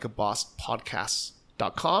 Travel Like a Boss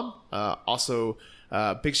Podcast.com. Also,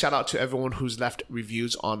 big shout out to everyone who's left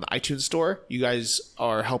reviews on the iTunes store. You guys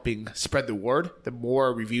are helping spread the word. The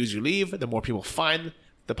more reviews you leave, the more people find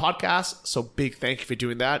the podcast. So big thank you for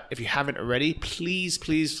doing that. If you haven't already, please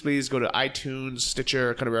go to iTunes,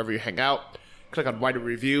 Stitcher, kind of wherever you hang out. Click on write a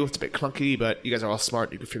review. It's a bit clunky, but you guys are all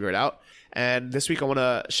smart. You can figure it out. And this week I want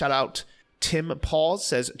to shout out Tim Paul.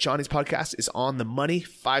 Says Johnny's podcast is on the money,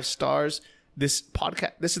 5 stars. This is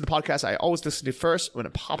the podcast I always listen to first when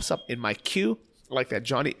it pops up in my queue. I like that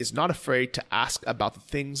Johnny is not afraid to ask about the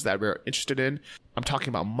things that we're interested in. I'm talking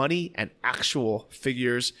about money and actual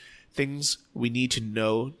figures, things we need to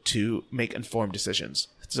know to make informed decisions.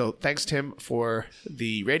 So thanks, Tim, for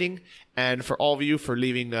the rating, and for all of you for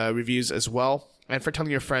leaving reviews as well, and for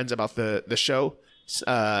telling your friends about the show.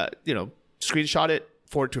 Screenshot it,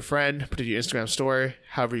 forward it to a friend, put it in your Instagram story,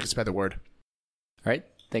 however you can spread the word. All right.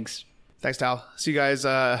 Thanks. Thanks, Tal. See you guys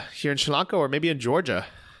here in Sri Lanka or maybe in Georgia.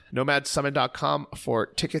 NomadSummit.com for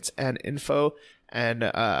tickets and info. And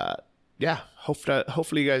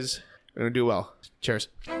hopefully you guys are going to do well. Cheers.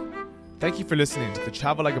 Thank you for listening to the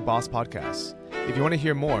Travel Like a Boss podcast. If you want to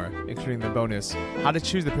hear more, including the bonus How to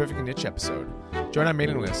Choose the Perfect Niche episode, join our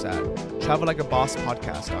mailing list at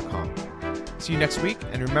travellikeabosspodcast.com. See you next week,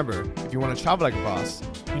 and remember, if you want to travel like a boss,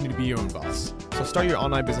 you need to be your own boss. So start your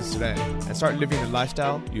online business today and start living the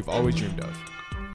lifestyle you've always dreamed of.